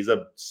State. He's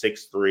a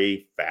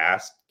 6'3",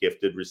 fast,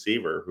 gifted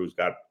receiver who's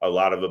got a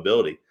lot of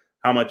ability.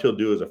 How much he'll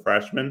do as a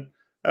freshman,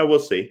 we'll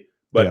see.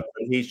 But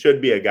he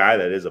should be a guy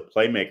that is a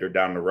playmaker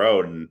down the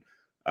road. And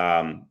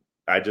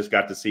I just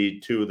got to see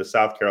 2 of the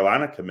South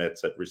Carolina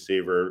commits at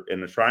receiver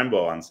in the Shrine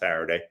Bowl on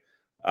Saturday.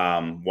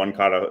 One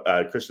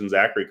caught Christian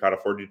Zachary caught a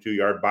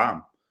 42-yard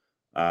bomb.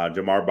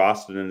 Jamar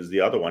Boston is the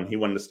other one. He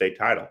won the state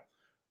title.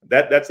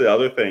 That's the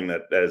other thing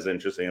that is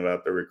interesting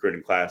about the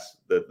recruiting class,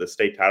 the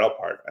state title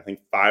part. I think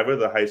 5 of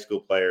the high school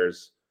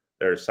players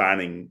that are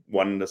signing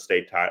won the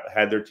state title,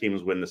 had their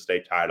teams win the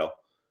state title.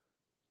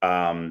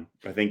 I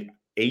think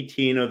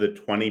 18 of the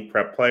 20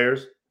 prep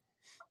players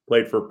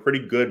played for pretty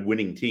good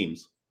winning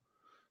teams.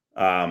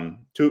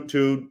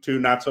 Two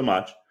not so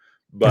much,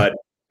 but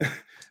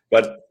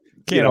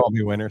can't all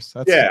be winners.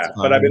 But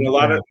I mean, a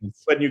lot of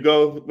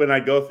when I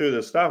go through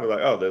this stuff, it's like,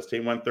 oh, this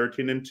team went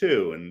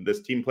 13-2, and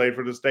this team played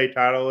for the state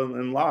title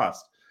and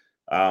lost.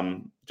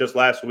 Just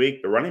last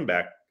week, the running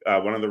back,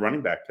 one of the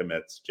running back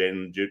commits,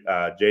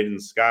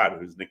 Jaden Scott,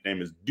 whose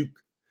nickname is Duke.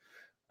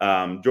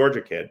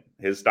 Georgia kid,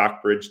 his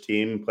Stockbridge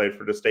team played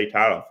for the state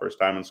title, first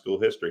time in school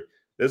history.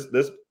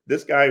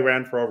 This guy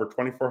ran for over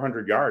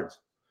 2,400 yards.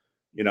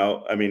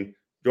 I mean,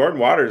 Jordan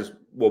Waters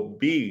will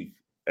be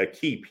a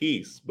key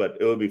piece, but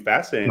it will be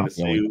fascinating to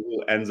see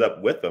who ends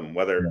up with them.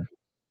 Whether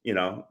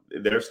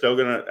they're still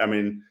gonna. I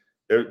mean,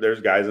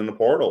 there's guys in the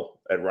portal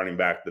at running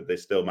back that they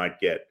still might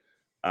get.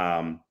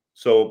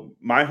 So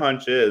my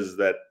hunch is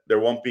that there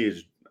won't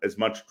be as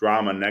much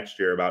drama next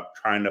year about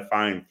trying to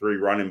find 3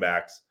 running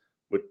backs,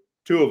 with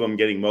 2 of them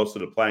getting most of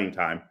the playing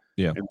time.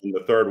 Yeah. And then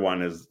the third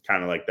one is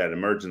kind of like that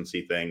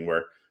emergency thing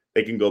where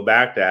they can go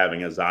back to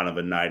having a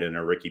Zonovan Knight and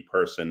a Ricky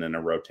Person in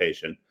a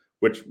rotation,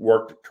 which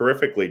worked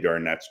terrifically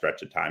during that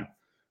stretch of time.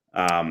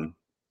 And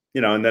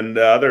then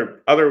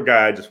the other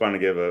guy I just want to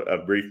give a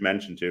brief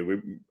mention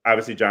to.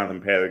 Obviously Jonathan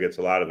Paylor gets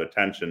a lot of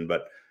attention,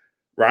 but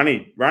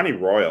Ronnie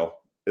Royal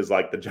is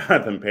like the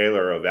Jonathan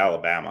Paylor of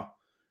Alabama.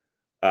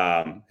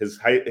 His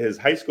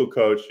high school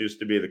coach used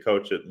to be the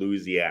coach at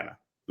Louisiana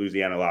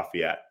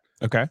Lafayette.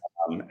 Okay.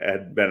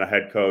 Had been a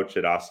head coach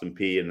at Austin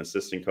Peay and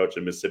assistant coach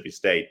at Mississippi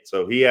State.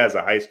 So he has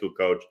a high school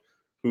coach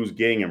who's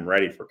getting him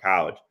ready for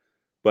college.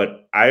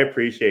 But I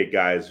appreciate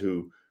guys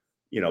who,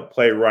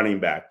 play running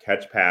back,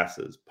 catch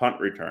passes, punt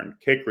return,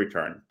 kick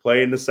return,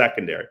 play in the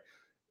secondary.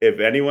 If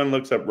anyone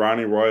looks up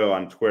Ronnie Royal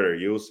on Twitter,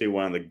 you will see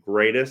one of the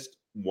greatest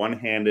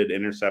one-handed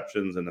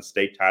interceptions in a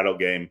state title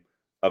game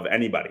of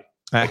anybody.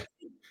 Like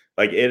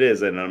it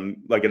is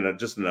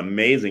just an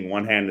amazing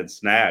one-handed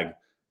snag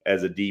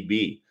as a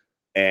DB.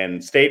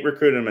 And State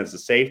recruited him as a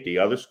safety.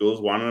 Other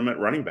schools wanted him at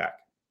running back.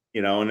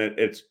 And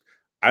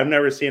I've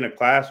never seen a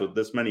class with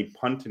this many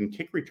punt and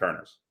kick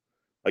returners.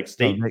 Like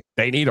State,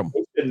 they need them.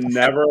 They should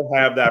never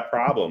have that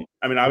problem.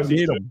 I mean,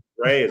 obviously,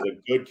 Ray is a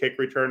good kick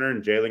returner,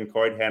 and Jalen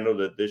Coyd handled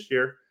it this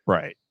year.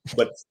 Right.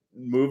 But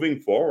moving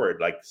forward,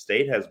 like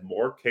State has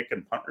more kick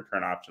and punt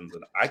return options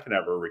than I can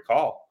ever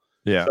recall.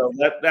 Yeah. So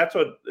that's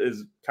what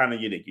is kind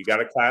of unique. You got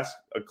a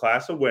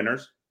class of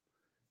winners.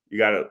 You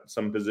got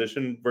some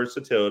position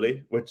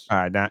versatility, which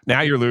all right,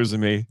 now you're losing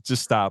me.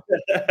 Just stop.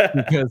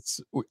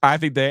 Because I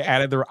think they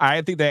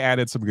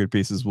added some good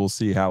pieces. We'll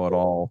see how it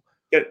all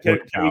Can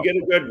we get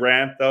a good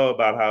rant though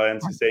about how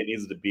NC State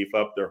needs to beef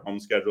up their home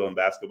schedule in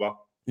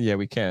basketball? Yeah,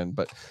 we can,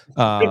 but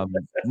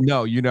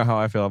no, you know how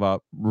I feel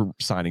about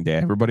signing day.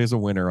 Everybody's a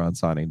winner on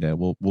signing day.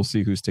 We'll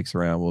see who sticks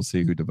around. We'll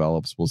see who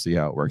develops. We'll see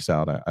how it works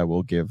out. I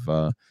will give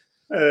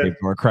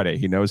more credit.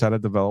 He knows how to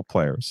develop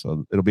players,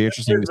 so it'll be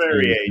interesting to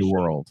see the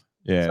world.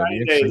 Yeah,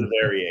 signing days of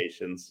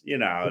variations. You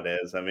know how it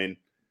is. I mean,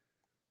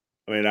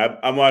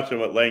 I'm watching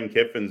what Lane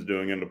Kiffin's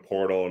doing in the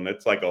portal, and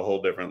it's like a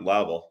whole different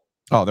level.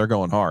 Oh, they're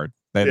going hard.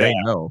 They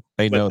know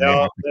they have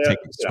to take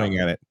a swing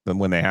at it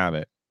when they have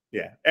it.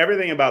 Yeah,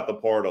 everything about the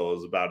portal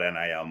is about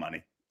NIL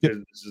money. Yep.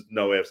 There's just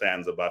no ifs,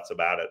 ands, or buts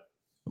about it.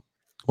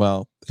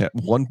 Well,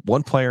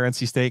 one player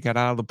NC State got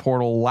out of the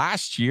portal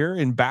last year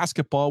in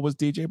basketball was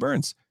DJ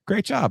Burns.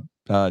 Great job,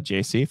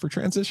 JC, for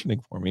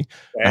transitioning for me.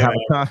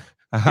 I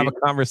have a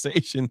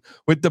conversation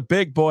with the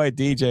big boy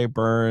DJ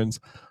Burns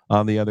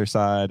on the other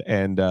side.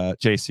 And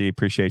JC,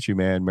 appreciate you,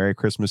 man. Merry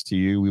Christmas to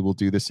you. We will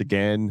do this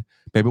again.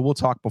 Maybe we'll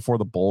talk before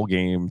the bowl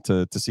game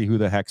to see who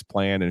the heck's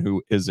playing and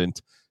who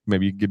isn't.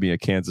 Maybe you can give me a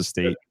Kansas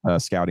State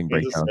scouting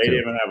breakdown. They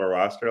even have a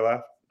roster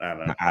left? I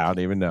don't know. I don't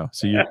even know.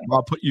 So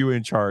I'll put you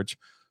in charge.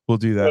 We'll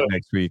do that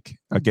next week.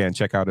 Again,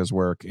 check out his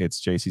work. It's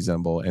JC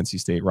Zembel,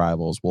 NC State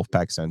Rivals,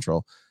 Wolfpack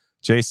Central.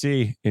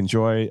 JC,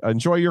 enjoy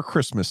your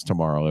Christmas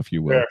tomorrow, if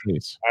you will, sure.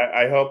 Please.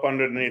 I hope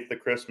underneath the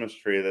Christmas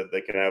tree that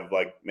they can have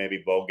like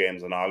maybe bowl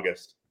games in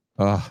August.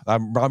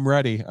 I'm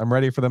ready. I'm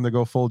ready for them to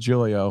go full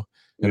Julio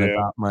and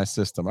adopt my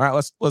system. All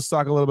right, let's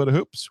talk a little bit of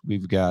hoops.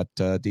 We've got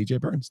DJ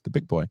Burns, the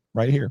big boy,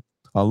 right here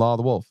on Law of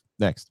the Wolf.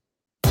 Next.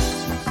 All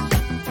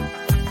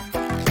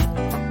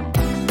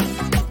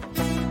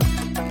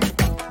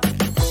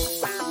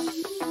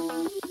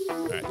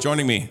right,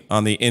 joining me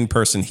on the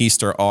in-person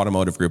Heister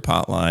Automotive Group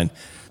hotline.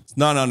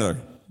 None other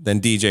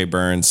than DJ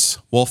Burns,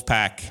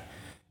 Wolfpack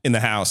in the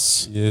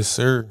house. Yes,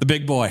 sir. The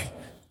big boy.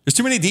 There's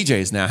too many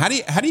DJs now. How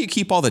do you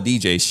keep all the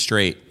DJs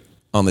straight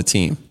on the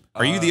team?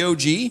 Are you the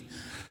OG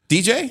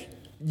DJ?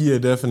 Yeah,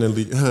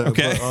 definitely.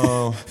 Okay.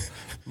 But,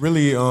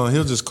 really,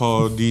 he'll just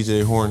call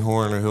DJ Horn,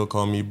 or he'll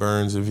call me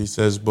Burns if he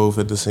says both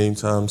at the same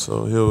time.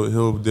 So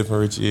he'll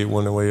differentiate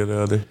one way or the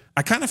other.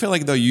 I kind of feel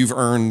like though you've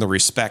earned the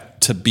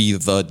respect to be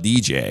the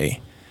DJ,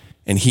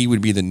 and he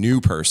would be the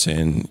new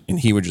person, and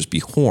he would just be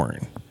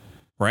Horn.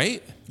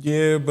 Right?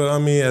 Yeah, but I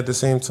mean, at the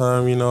same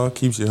time, it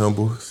keeps you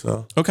humble.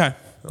 So okay,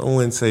 I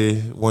wouldn't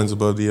say one's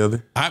above the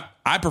other.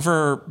 I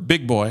prefer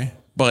Big Boy,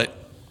 but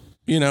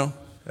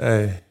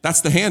hey,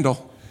 that's the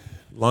handle.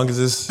 As long as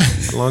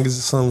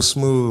it's something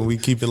smooth and we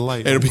keep it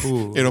light,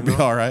 it'll be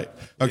all right.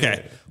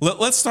 Okay,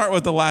 let's start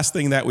with the last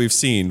thing that we've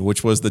seen,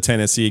 which was the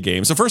Tennessee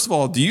game. So first of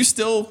all, do you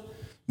still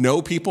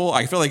know people?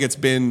 I feel like it's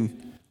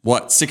been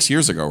 6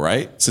 years ago,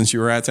 right? Since you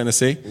were at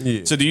Tennessee.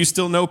 Yeah. So do you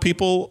still know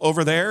people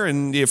over there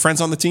and you have friends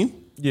on the team?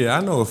 Yeah,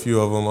 I know a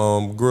few of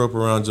them. Grew up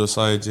around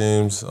Josiah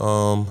James.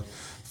 A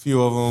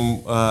few of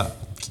them,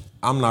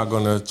 I'm not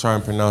going to try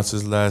and pronounce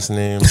his last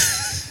name.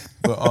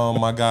 But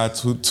my guy,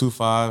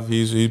 2-5,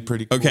 he's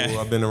pretty cool. Okay.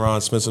 I've been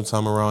around, spent some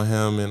time around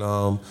him.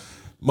 And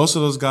most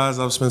of those guys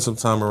I've spent some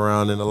time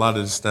around. And a lot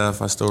of the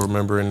staff I still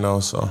remember and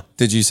know. So.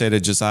 Did you say to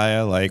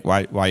Josiah, like,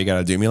 why you got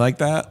to do me like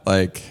that?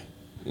 Like,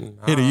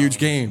 Hit a huge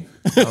game.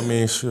 I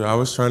mean, sure. I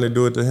was trying to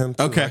do it to him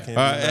too.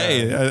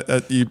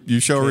 Okay. You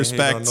show Can't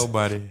respect hate on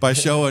nobody. by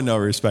showing no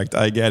respect.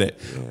 I get it.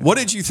 Yeah. What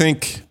did you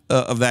think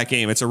of that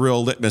game? It's a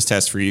real litmus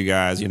test for you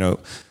guys. You know,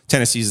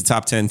 Tennessee's a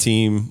top 10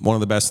 team, one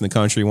of the best in the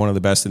country, one of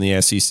the best in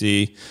the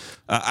SEC.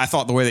 I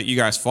thought the way that you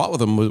guys fought with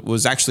them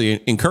was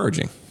actually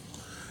encouraging.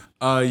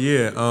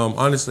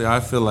 Honestly, I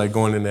feel like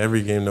going into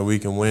every game that we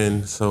can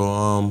win.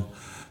 So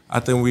I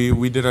think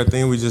we did our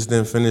thing. We just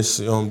didn't finish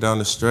down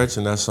the stretch,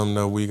 and that's something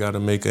that we got to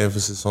make an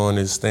emphasis on,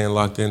 is staying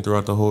locked in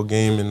throughout the whole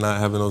game and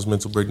not having those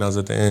mental breakdowns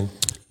at the end.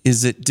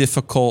 Is it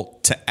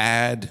difficult to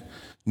add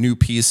new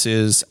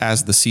pieces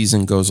as the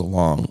season goes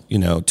along? You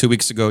know, 2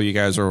 weeks ago, you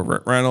guys were over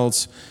at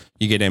Reynolds.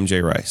 You get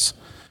MJ Rice.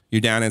 You're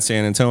down in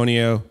San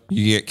Antonio,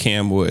 you get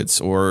Cam Woods.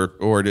 Or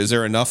is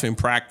there enough in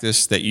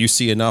practice that you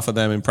see enough of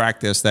them in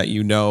practice that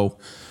you know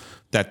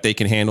that they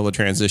can handle the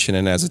transition,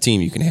 and as a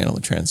team, you can handle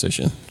the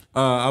transition?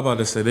 I'm about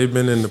to say, they've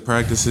been in the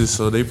practices,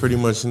 so they pretty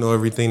much know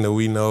everything that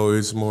we know.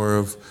 It's more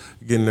of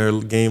getting their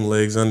game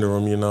legs under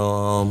them, you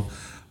know.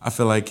 I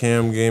feel like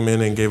Cam came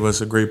in and gave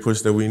us a great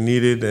push that we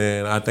needed,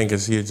 and I think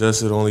as he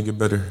adjusted, it'll only get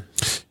better.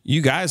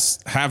 You guys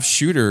have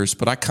shooters,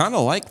 but I kind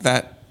of like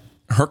that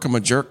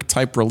Herkimer-Jerk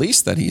type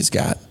release that he's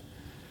got.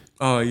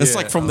 Oh, yeah. It's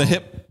like from the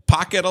hip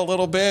pocket a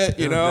little bit,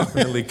 you know?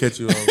 Definitely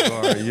catch you off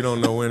guard. You don't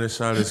know when a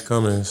shot is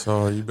coming,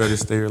 so you better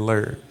stay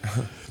alert.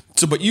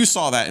 So, but you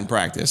saw that in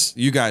practice.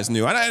 You guys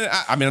knew.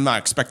 I mean, I'm not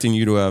expecting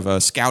you to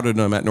have scouted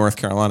them at North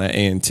Carolina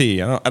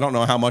A&T. I don't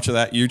know how much of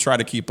that you try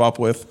to keep up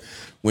with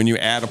when you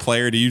add a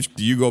player. Do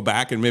you go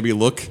back and maybe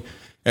look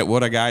at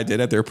what a guy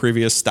did at their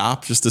previous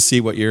stop just to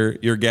see what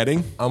you're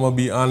getting? I'm gonna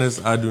be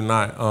honest, I do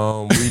not.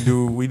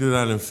 We do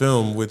that in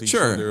film with each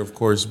other, of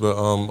course, but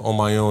on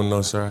my own,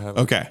 no, sir, I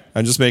haven't. Okay,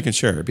 I'm just making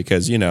sure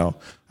because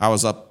I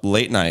was up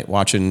late night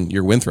watching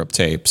your Winthrop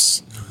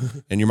tapes,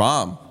 and your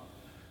mom,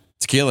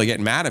 Tequila,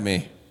 getting mad at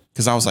me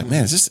because I was like,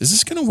 man, is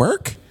this gonna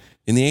work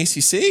in the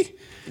ACC?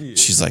 Yeah.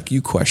 She's like,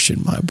 you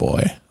question my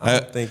boy.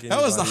 That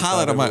was the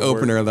highlight of my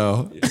opener,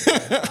 though.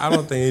 Yeah. I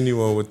don't think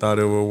anyone would thought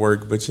it would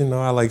work, but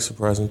I like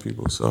surprising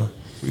people, so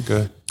we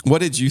good. What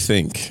did you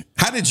think?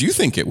 How did you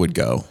think it would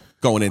go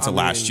going into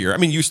last year? I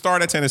mean, you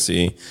start at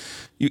Tennessee.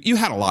 You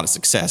had a lot of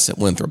success at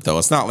Winthrop, though.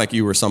 It's not like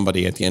you were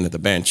somebody at the end of the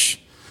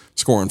bench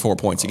scoring 4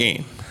 points a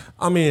game.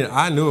 I mean,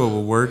 I knew it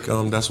would work.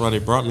 That's why they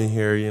brought me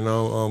here,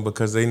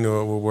 because they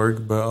knew it would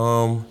work.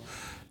 But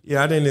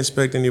yeah, I didn't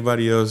expect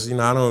anybody else.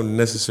 I don't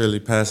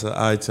necessarily pass an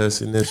eye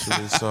test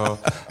initially, so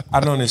I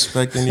don't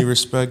expect any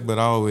respect, but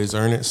I always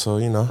earn it, so,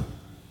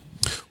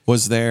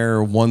 Was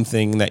there one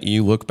thing that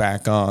you look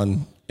back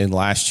on in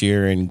last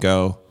year and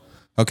go,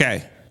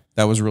 okay,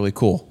 that was really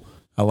cool.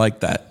 I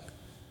like that?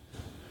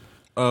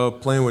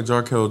 Playing with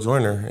Jarkel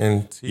Joyner.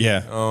 And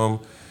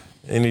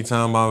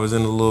anytime I was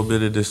in a little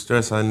bit of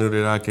distress, I knew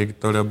that I could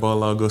throw that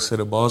ball out, go set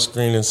a ball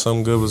screen, and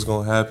something good was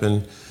going to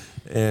happen.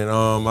 And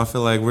I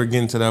feel like we're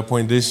getting to that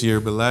point this year,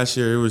 but last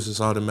year it was just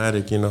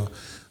automatic,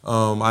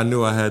 I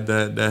knew I had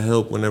that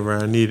help whenever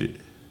I needed.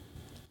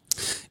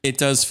 It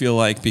does feel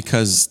like,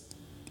 because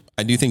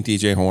I do think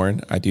DJ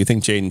Horn, I do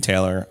think Jaden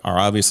Taylor are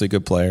obviously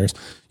good players.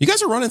 You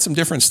guys are running some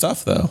different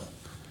stuff, though.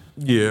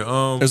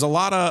 Yeah. There's a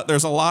lot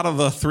of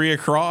the three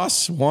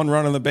across, one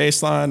running the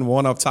baseline,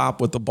 one up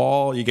top with the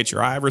ball. You get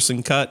your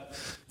Iverson cut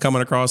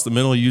coming across the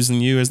middle,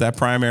 using you as that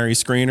primary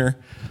screener.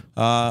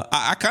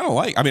 I kind of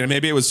like. I mean,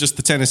 maybe it was just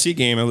the Tennessee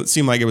game. It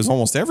seemed like it was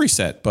almost every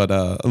set, but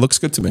it looks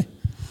good to me.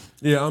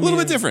 Yeah, a little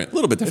bit different.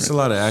 It's a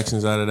lot of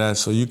actions out of that,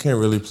 so you can't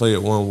really play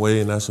it one way,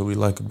 and that's what we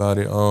like about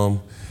it.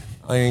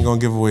 I ain't gonna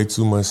give away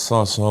too much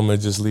sauce, so I'm gonna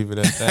just leave it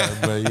at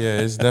that. But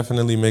yeah, it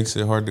definitely makes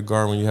it hard to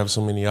guard when you have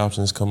so many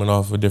options coming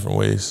off of different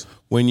ways.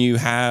 When you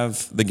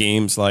have the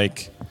games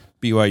like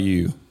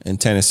BYU and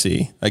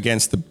Tennessee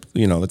against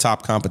the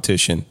top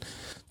competition,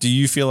 do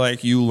you feel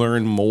like you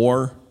learn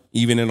more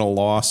even in a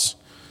loss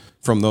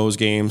from those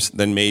games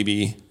than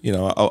maybe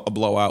a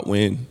blowout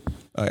win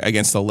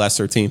against a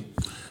lesser team?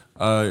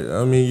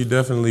 I mean, you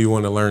definitely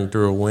want to learn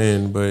through a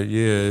win, but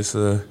yeah, it's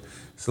a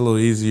little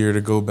easier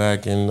to go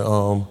back and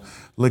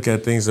look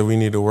at things that we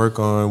need to work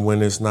on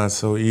when it's not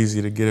so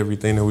easy to get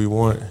everything that we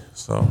want.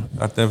 So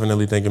I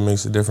definitely think it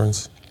makes a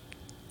difference.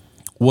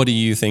 What do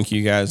you think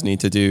you guys need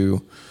to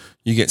do?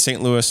 You get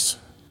St. Louis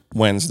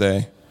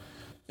Wednesday,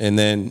 and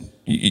then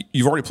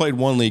you've already played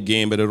one league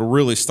game, but it'll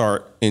really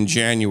start in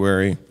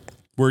January.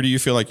 Where do you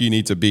feel like you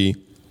need to be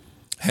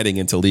heading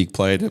into league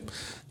play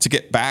to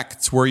get back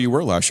to where you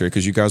were last year?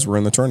 Because you guys were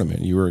in the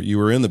tournament. You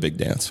were in the big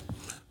dance.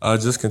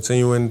 Just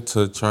continuing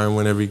to try and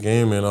win every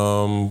game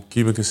and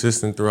keep it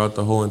consistent throughout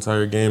the whole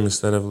entire game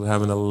instead of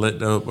having a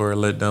let up or a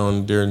let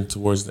down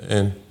towards the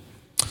end.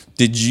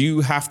 Did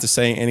you have to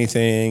say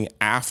anything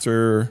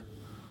after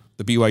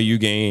the BYU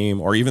game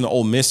or even the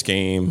Ole Miss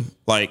game,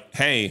 like,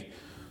 hey,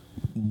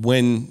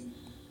 when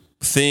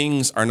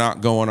things are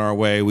not going our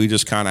way, we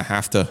just kind of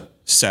have to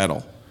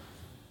settle?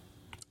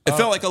 It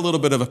felt like a little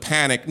bit of a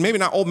panic. Maybe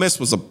not. Ole Miss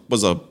was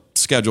a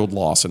scheduled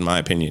loss, in my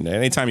opinion.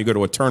 Anytime you go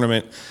to a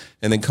tournament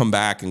and then come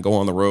back and go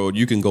on the road,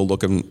 you can go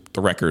look at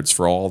the records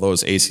for all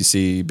those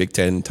ACC, Big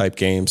Ten type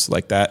games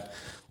like that.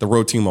 The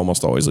road team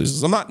almost always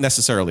loses. I'm not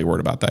necessarily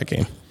worried about that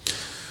game.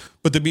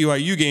 But the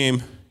BYU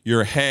game,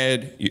 you're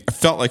ahead. I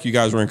felt like you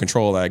guys were in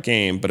control of that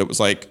game, but it was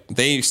like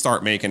they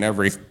start making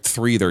every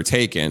 3 they're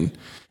taking,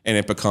 and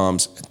it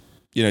becomes,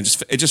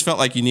 it just felt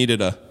like you needed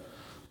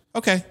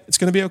okay, it's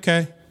going to be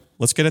okay.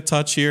 Let's get a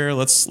touch here.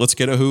 Let's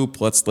get a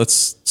hoop.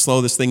 Let's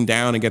slow this thing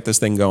down and get this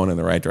thing going in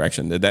the right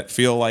direction. Did that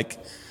feel like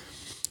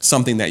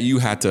something that you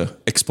had to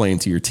explain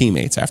to your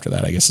teammates after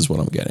that, I guess is what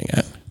I'm getting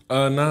at?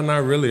 No,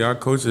 not really. Our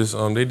coaches,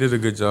 they did a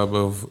good job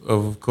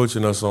of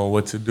coaching us on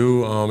what to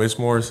do. It's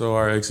more so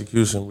our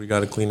execution. We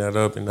got to clean that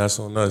up, and that's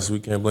on us. We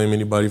can't blame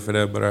anybody for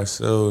that but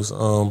ourselves.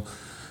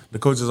 The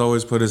coaches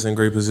always put us in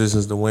great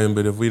positions to win,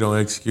 but if we don't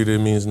execute, it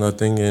means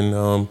nothing.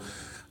 And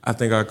I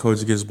think our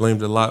coach gets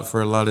blamed a lot for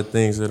a lot of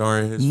things that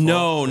aren't his fault.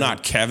 No,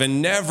 not Kevin.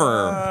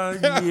 Never.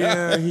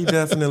 Yeah, he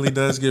definitely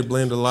does get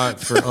blamed a lot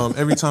for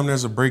every time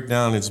there's a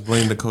breakdown, it's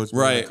blame the coach.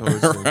 Right.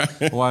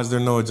 Right. Why is there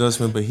no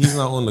adjustment? But he's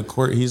not on the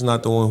court. He's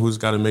not the one who's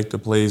got to make the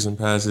plays and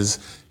passes.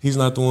 He's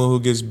not the one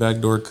who gets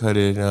backdoor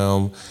cutted.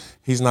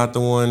 He's not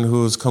the one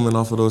who's coming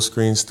off of those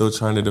screens still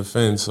trying to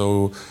defend.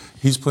 So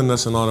he's putting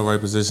us in all the right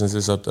positions.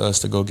 It's up to us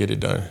to go get it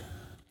done.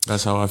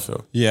 That's how I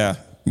feel. Yeah.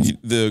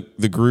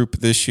 The group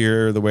this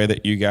year, the way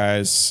that you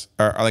guys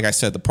are, like I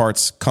said, the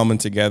parts coming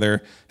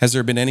together. Has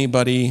there been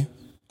anybody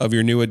of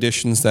your new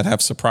additions that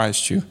have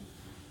surprised you?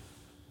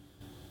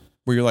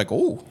 Where you're like,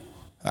 oh,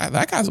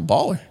 that guy's a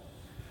baller.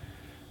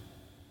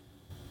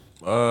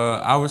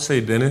 I would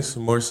say Dennis.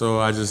 More so,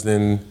 I just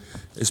didn't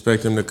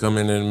expect him to come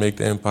in and make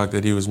the impact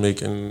that he was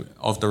making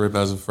off the rip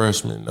as a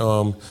freshman.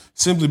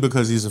 Simply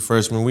because he's a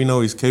freshman. We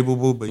know he's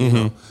capable, but,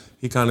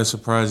 he kind of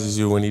surprises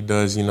you when he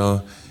does,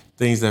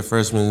 things that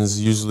freshmen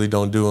usually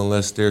don't do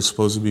unless they're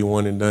supposed to be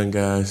one and done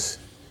guys.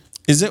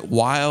 Is it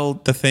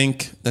wild to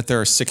think that there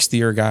are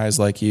 60-year guys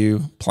like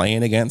you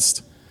playing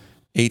against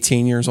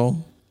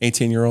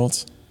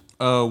 18-year-olds?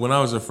 When I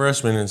was a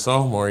freshman and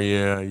sophomore,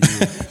 yeah,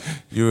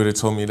 you would have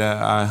told me that.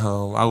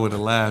 I would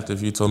have laughed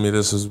if you told me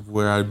this is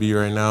where I'd be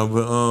right now.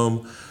 But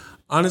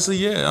honestly,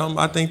 yeah,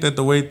 I think that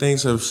the way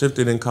things have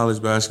shifted in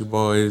college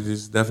basketball, it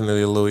is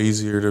definitely a little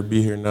easier to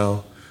be here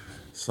now.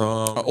 So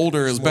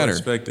older is better.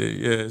 Expected,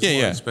 yeah. It's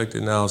more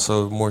expected now,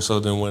 so more so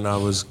than when I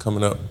was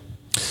coming up.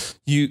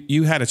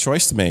 You had a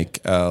choice to make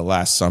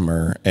last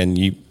summer, and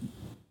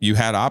you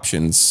had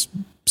options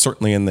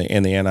certainly in the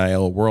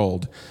NIL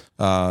world,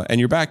 and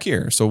you're back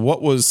here. So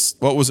what was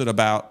it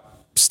about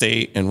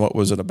State, and what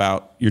was it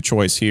about your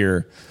choice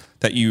here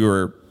that you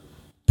were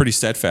pretty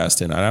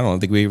steadfast in? I don't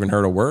think we even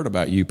heard a word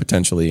about you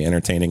potentially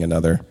entertaining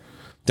another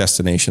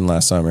destination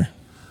last summer.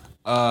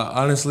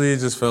 Honestly,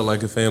 it just felt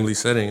like a family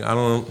setting. I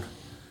don't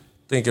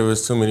think it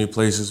was too many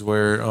places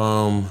where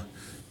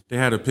they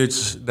had a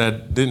pitch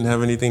that didn't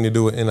have anything to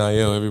do with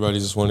NIL. Everybody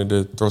just wanted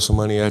to throw some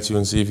money at you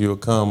and see if you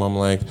would come. I'm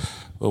like,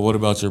 well, what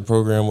about your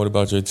program? What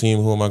about your team?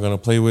 Who am I going to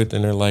play with?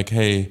 And they're like,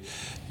 hey,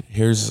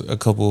 here's a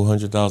couple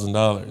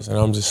 $100,000. And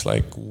I'm just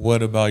like,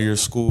 what about your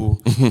school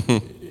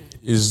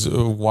is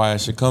why I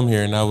should come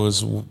here? And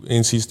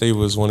NC State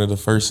was one of the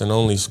first and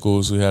only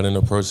schools who had an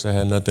approach that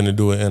had nothing to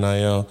do with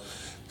NIL.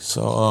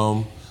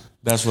 So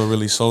that's what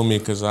really sold me,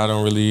 because I'm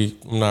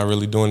not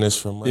really doing this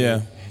for money.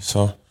 Yeah.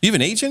 So you have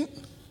an agent?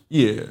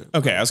 Yeah.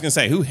 Okay, I was gonna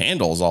say, who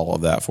handles all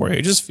of that for you?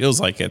 It just feels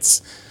like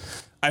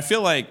I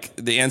feel like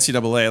the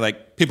NCAA,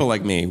 like people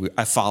like me,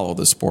 I follow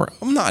the sport.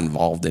 I'm not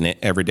involved in it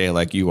every day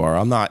like you are.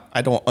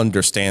 I don't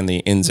understand the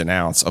ins and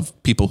outs of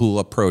people who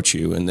approach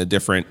you and the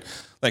different,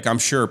 like I'm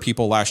sure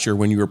people last year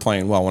when you were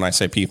playing well, when I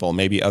say people,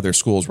 maybe other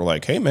schools were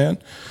like, hey man,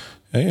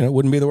 it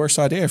wouldn't be the worst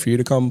idea for you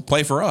to come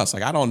play for us.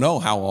 Like, I don't know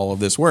how all of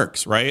this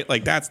works, right?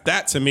 Like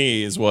that to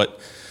me is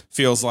what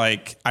feels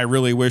like I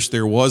really wish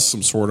there was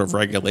some sort of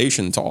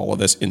regulation to all of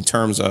this in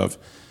terms of,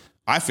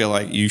 I feel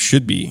like you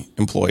should be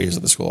employees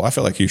of the school. I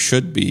feel like you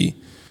should be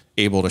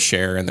able to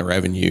share in the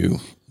revenue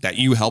that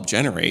you help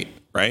generate,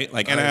 right?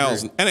 Like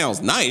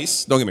NIL's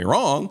nice, don't get me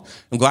wrong.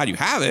 I'm glad you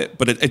have it,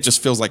 but it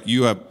just feels like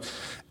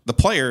the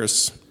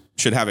players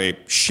should have a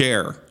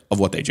share of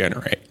what they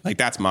generate. Like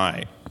that's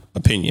my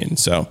opinion.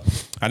 So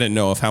I didn't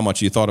know how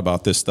much you thought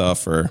about this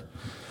stuff, or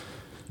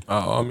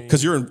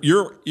because you're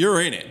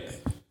in it.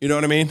 You know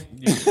what I mean?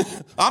 Yeah.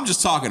 I'm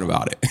just talking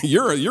about it.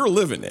 You're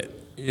living it.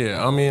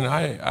 Yeah, I mean,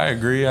 I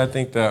agree. I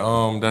think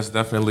that that's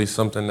definitely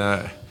something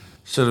that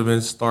should have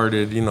been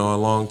started, a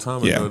long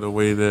time ago. The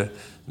way that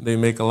they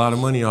make a lot of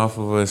money off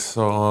of us.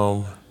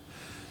 So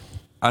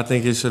I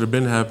think it should have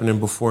been happening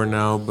before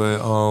now,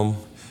 but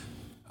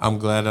I'm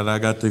glad that I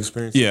got the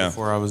experience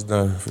before I was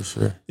done, for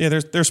sure. Yeah,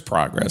 there's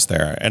progress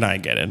there, and I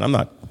get it.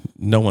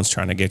 No one's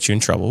trying to get you in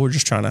trouble. We're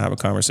just trying to have a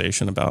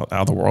conversation about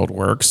how the world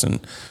works,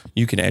 and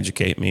you can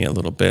educate me a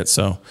little bit.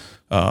 So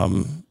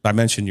I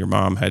mentioned your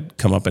mom had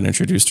come up and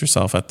introduced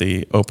herself at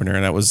the opener,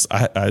 and that was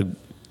I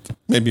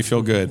made me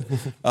feel good.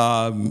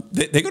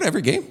 They go to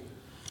every game?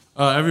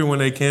 Everyone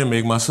they can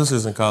make. My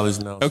sister's in college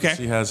now. Okay. So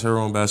she has her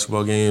own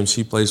basketball games.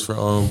 She plays for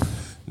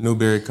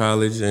Newberry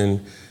College,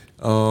 and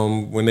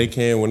when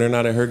they're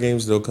not at her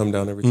games, they'll come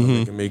down every time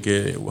they can make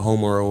it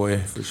home or away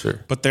for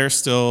sure. But they're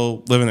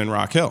still living in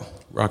Rock Hill.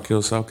 Rock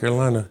Hill, South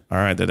Carolina. All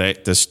right.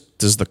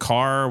 Does the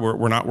car?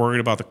 We're not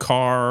worried about the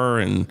car,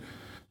 and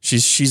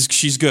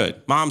she's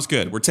good. Mom's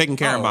good. We're taking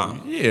care of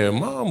Mom. Yeah,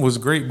 Mom was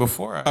great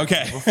before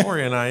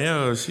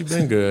NIL. She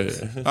been good.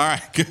 All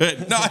right,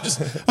 good. No,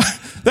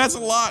 that's a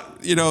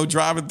lot.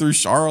 Driving through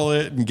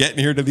Charlotte and getting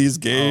here to these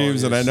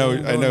games, and I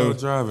know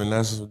driving.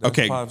 That's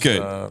okay. Pop's,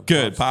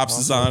 Good. Pops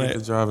is on it.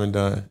 The driving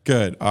done.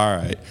 Good. All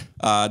right.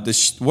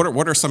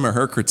 What are some of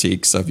her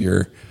critiques of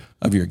your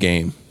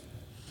game?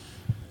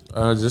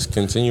 Just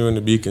continuing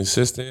to be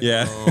consistent.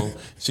 Yeah.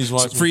 She's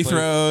watched free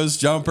throws,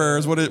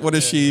 jumpers. What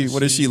does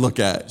she look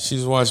at?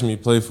 She's watched me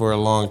play for a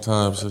long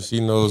time, so she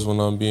knows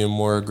when I'm being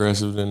more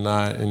aggressive than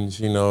not, and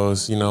she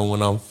knows,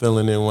 when I'm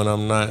feeling it, when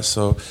I'm not.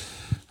 So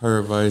her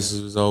advice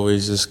is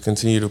always just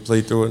continue to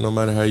play through it, no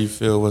matter how you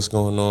feel, what's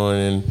going on,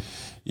 and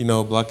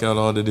block out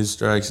all the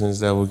distractions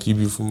that will keep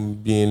you from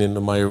being in the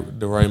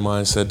right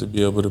mindset to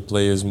be able to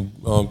play as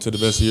to the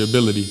best of your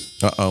ability.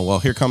 Well,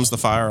 here comes the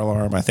fire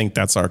alarm. I think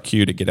that's our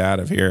cue to get out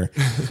of here.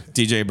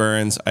 DJ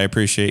Burns, I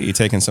appreciate you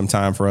taking some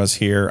time for us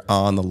here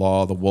on The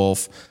Law of the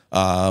Wolf.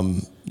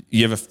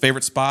 You have a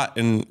favorite spot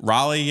in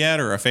Raleigh yet,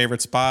 or a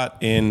favorite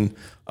spot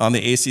on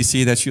the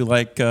ACC that you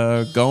like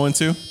going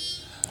to?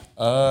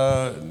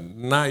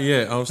 Not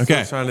yet. I'm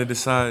still trying to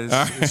decide.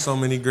 There's so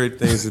many great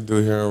things to do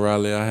here in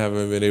Raleigh. I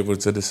haven't been able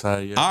to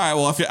decide yet. All right.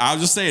 Well, I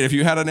was just saying, if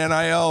you had an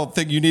NIL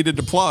thing you needed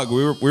to plug,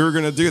 we were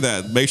going to do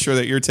that. Make sure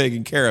that you're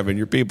taken care of and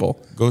your people.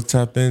 Go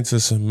tap into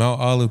some Mount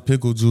Olive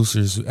pickle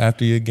juicers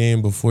after your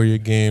game, before your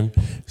game.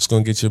 It's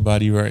going to get your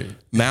body right.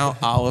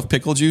 Mount Olive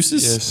pickle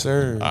juices? Yes,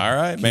 sir. All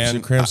right, Keeps man.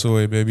 your cramps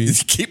away, baby.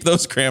 Keep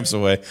those cramps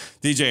away.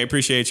 DJ, I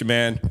appreciate you,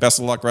 man. Best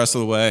of luck rest of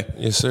the way.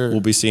 Yes, sir.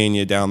 We'll be seeing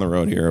you down the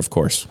road here, of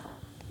course.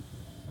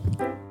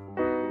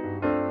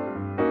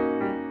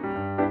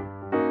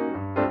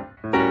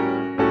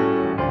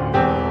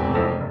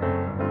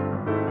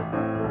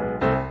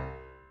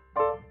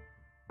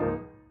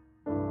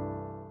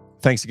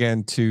 Thanks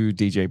again to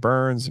DJ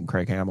Burns and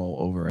Craig Hamill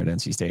over at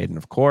NC State. And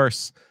of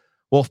course,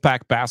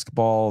 Wolfpack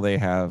basketball, they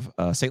have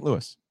St.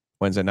 Louis.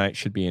 Wednesday night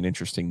should be an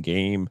interesting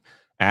game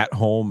at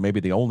home, maybe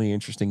the only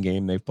interesting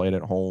game they've played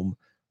at home.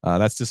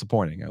 That's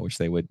disappointing. I wish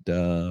they would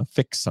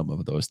fix some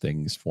of those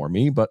things for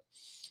me, but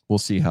we'll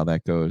see how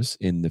that goes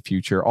in the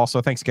future.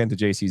 Also, thanks again to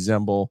JC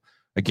Zembel.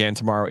 Again,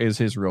 tomorrow is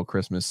his real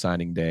Christmas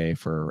signing day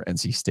for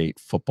NC State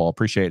football.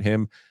 Appreciate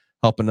him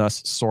helping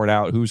us sort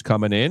out who's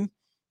coming in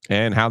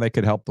and how they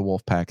could help the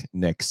Wolfpack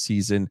next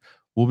season.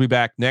 We'll be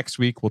back next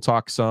week. We'll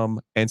talk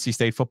some NC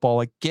State football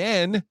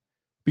again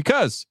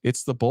because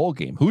it's the bowl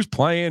game. Who's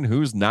playing?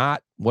 Who's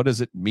not? What does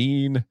it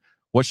mean?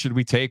 What should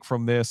we take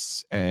from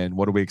this? And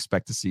what do we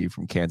expect to see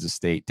from Kansas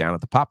State down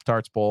at the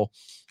Pop-Tarts Bowl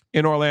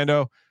in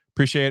Orlando?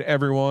 Appreciate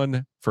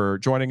everyone for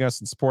joining us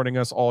and supporting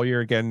us all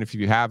year. Again, if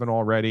you haven't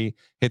already,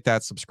 hit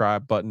that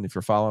subscribe button. If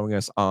you're following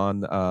us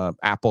on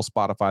Apple,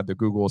 Spotify, the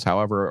Googles,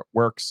 however it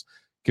works,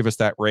 give us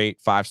that rate.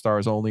 5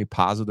 stars only,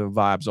 positive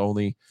vibes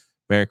only.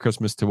 Merry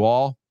Christmas to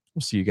all.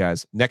 We'll see you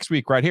guys next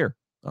week right here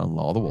on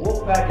Law of the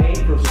Wolf. Wolfpack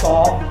ain't for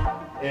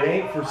soft. It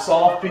ain't for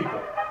soft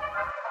people.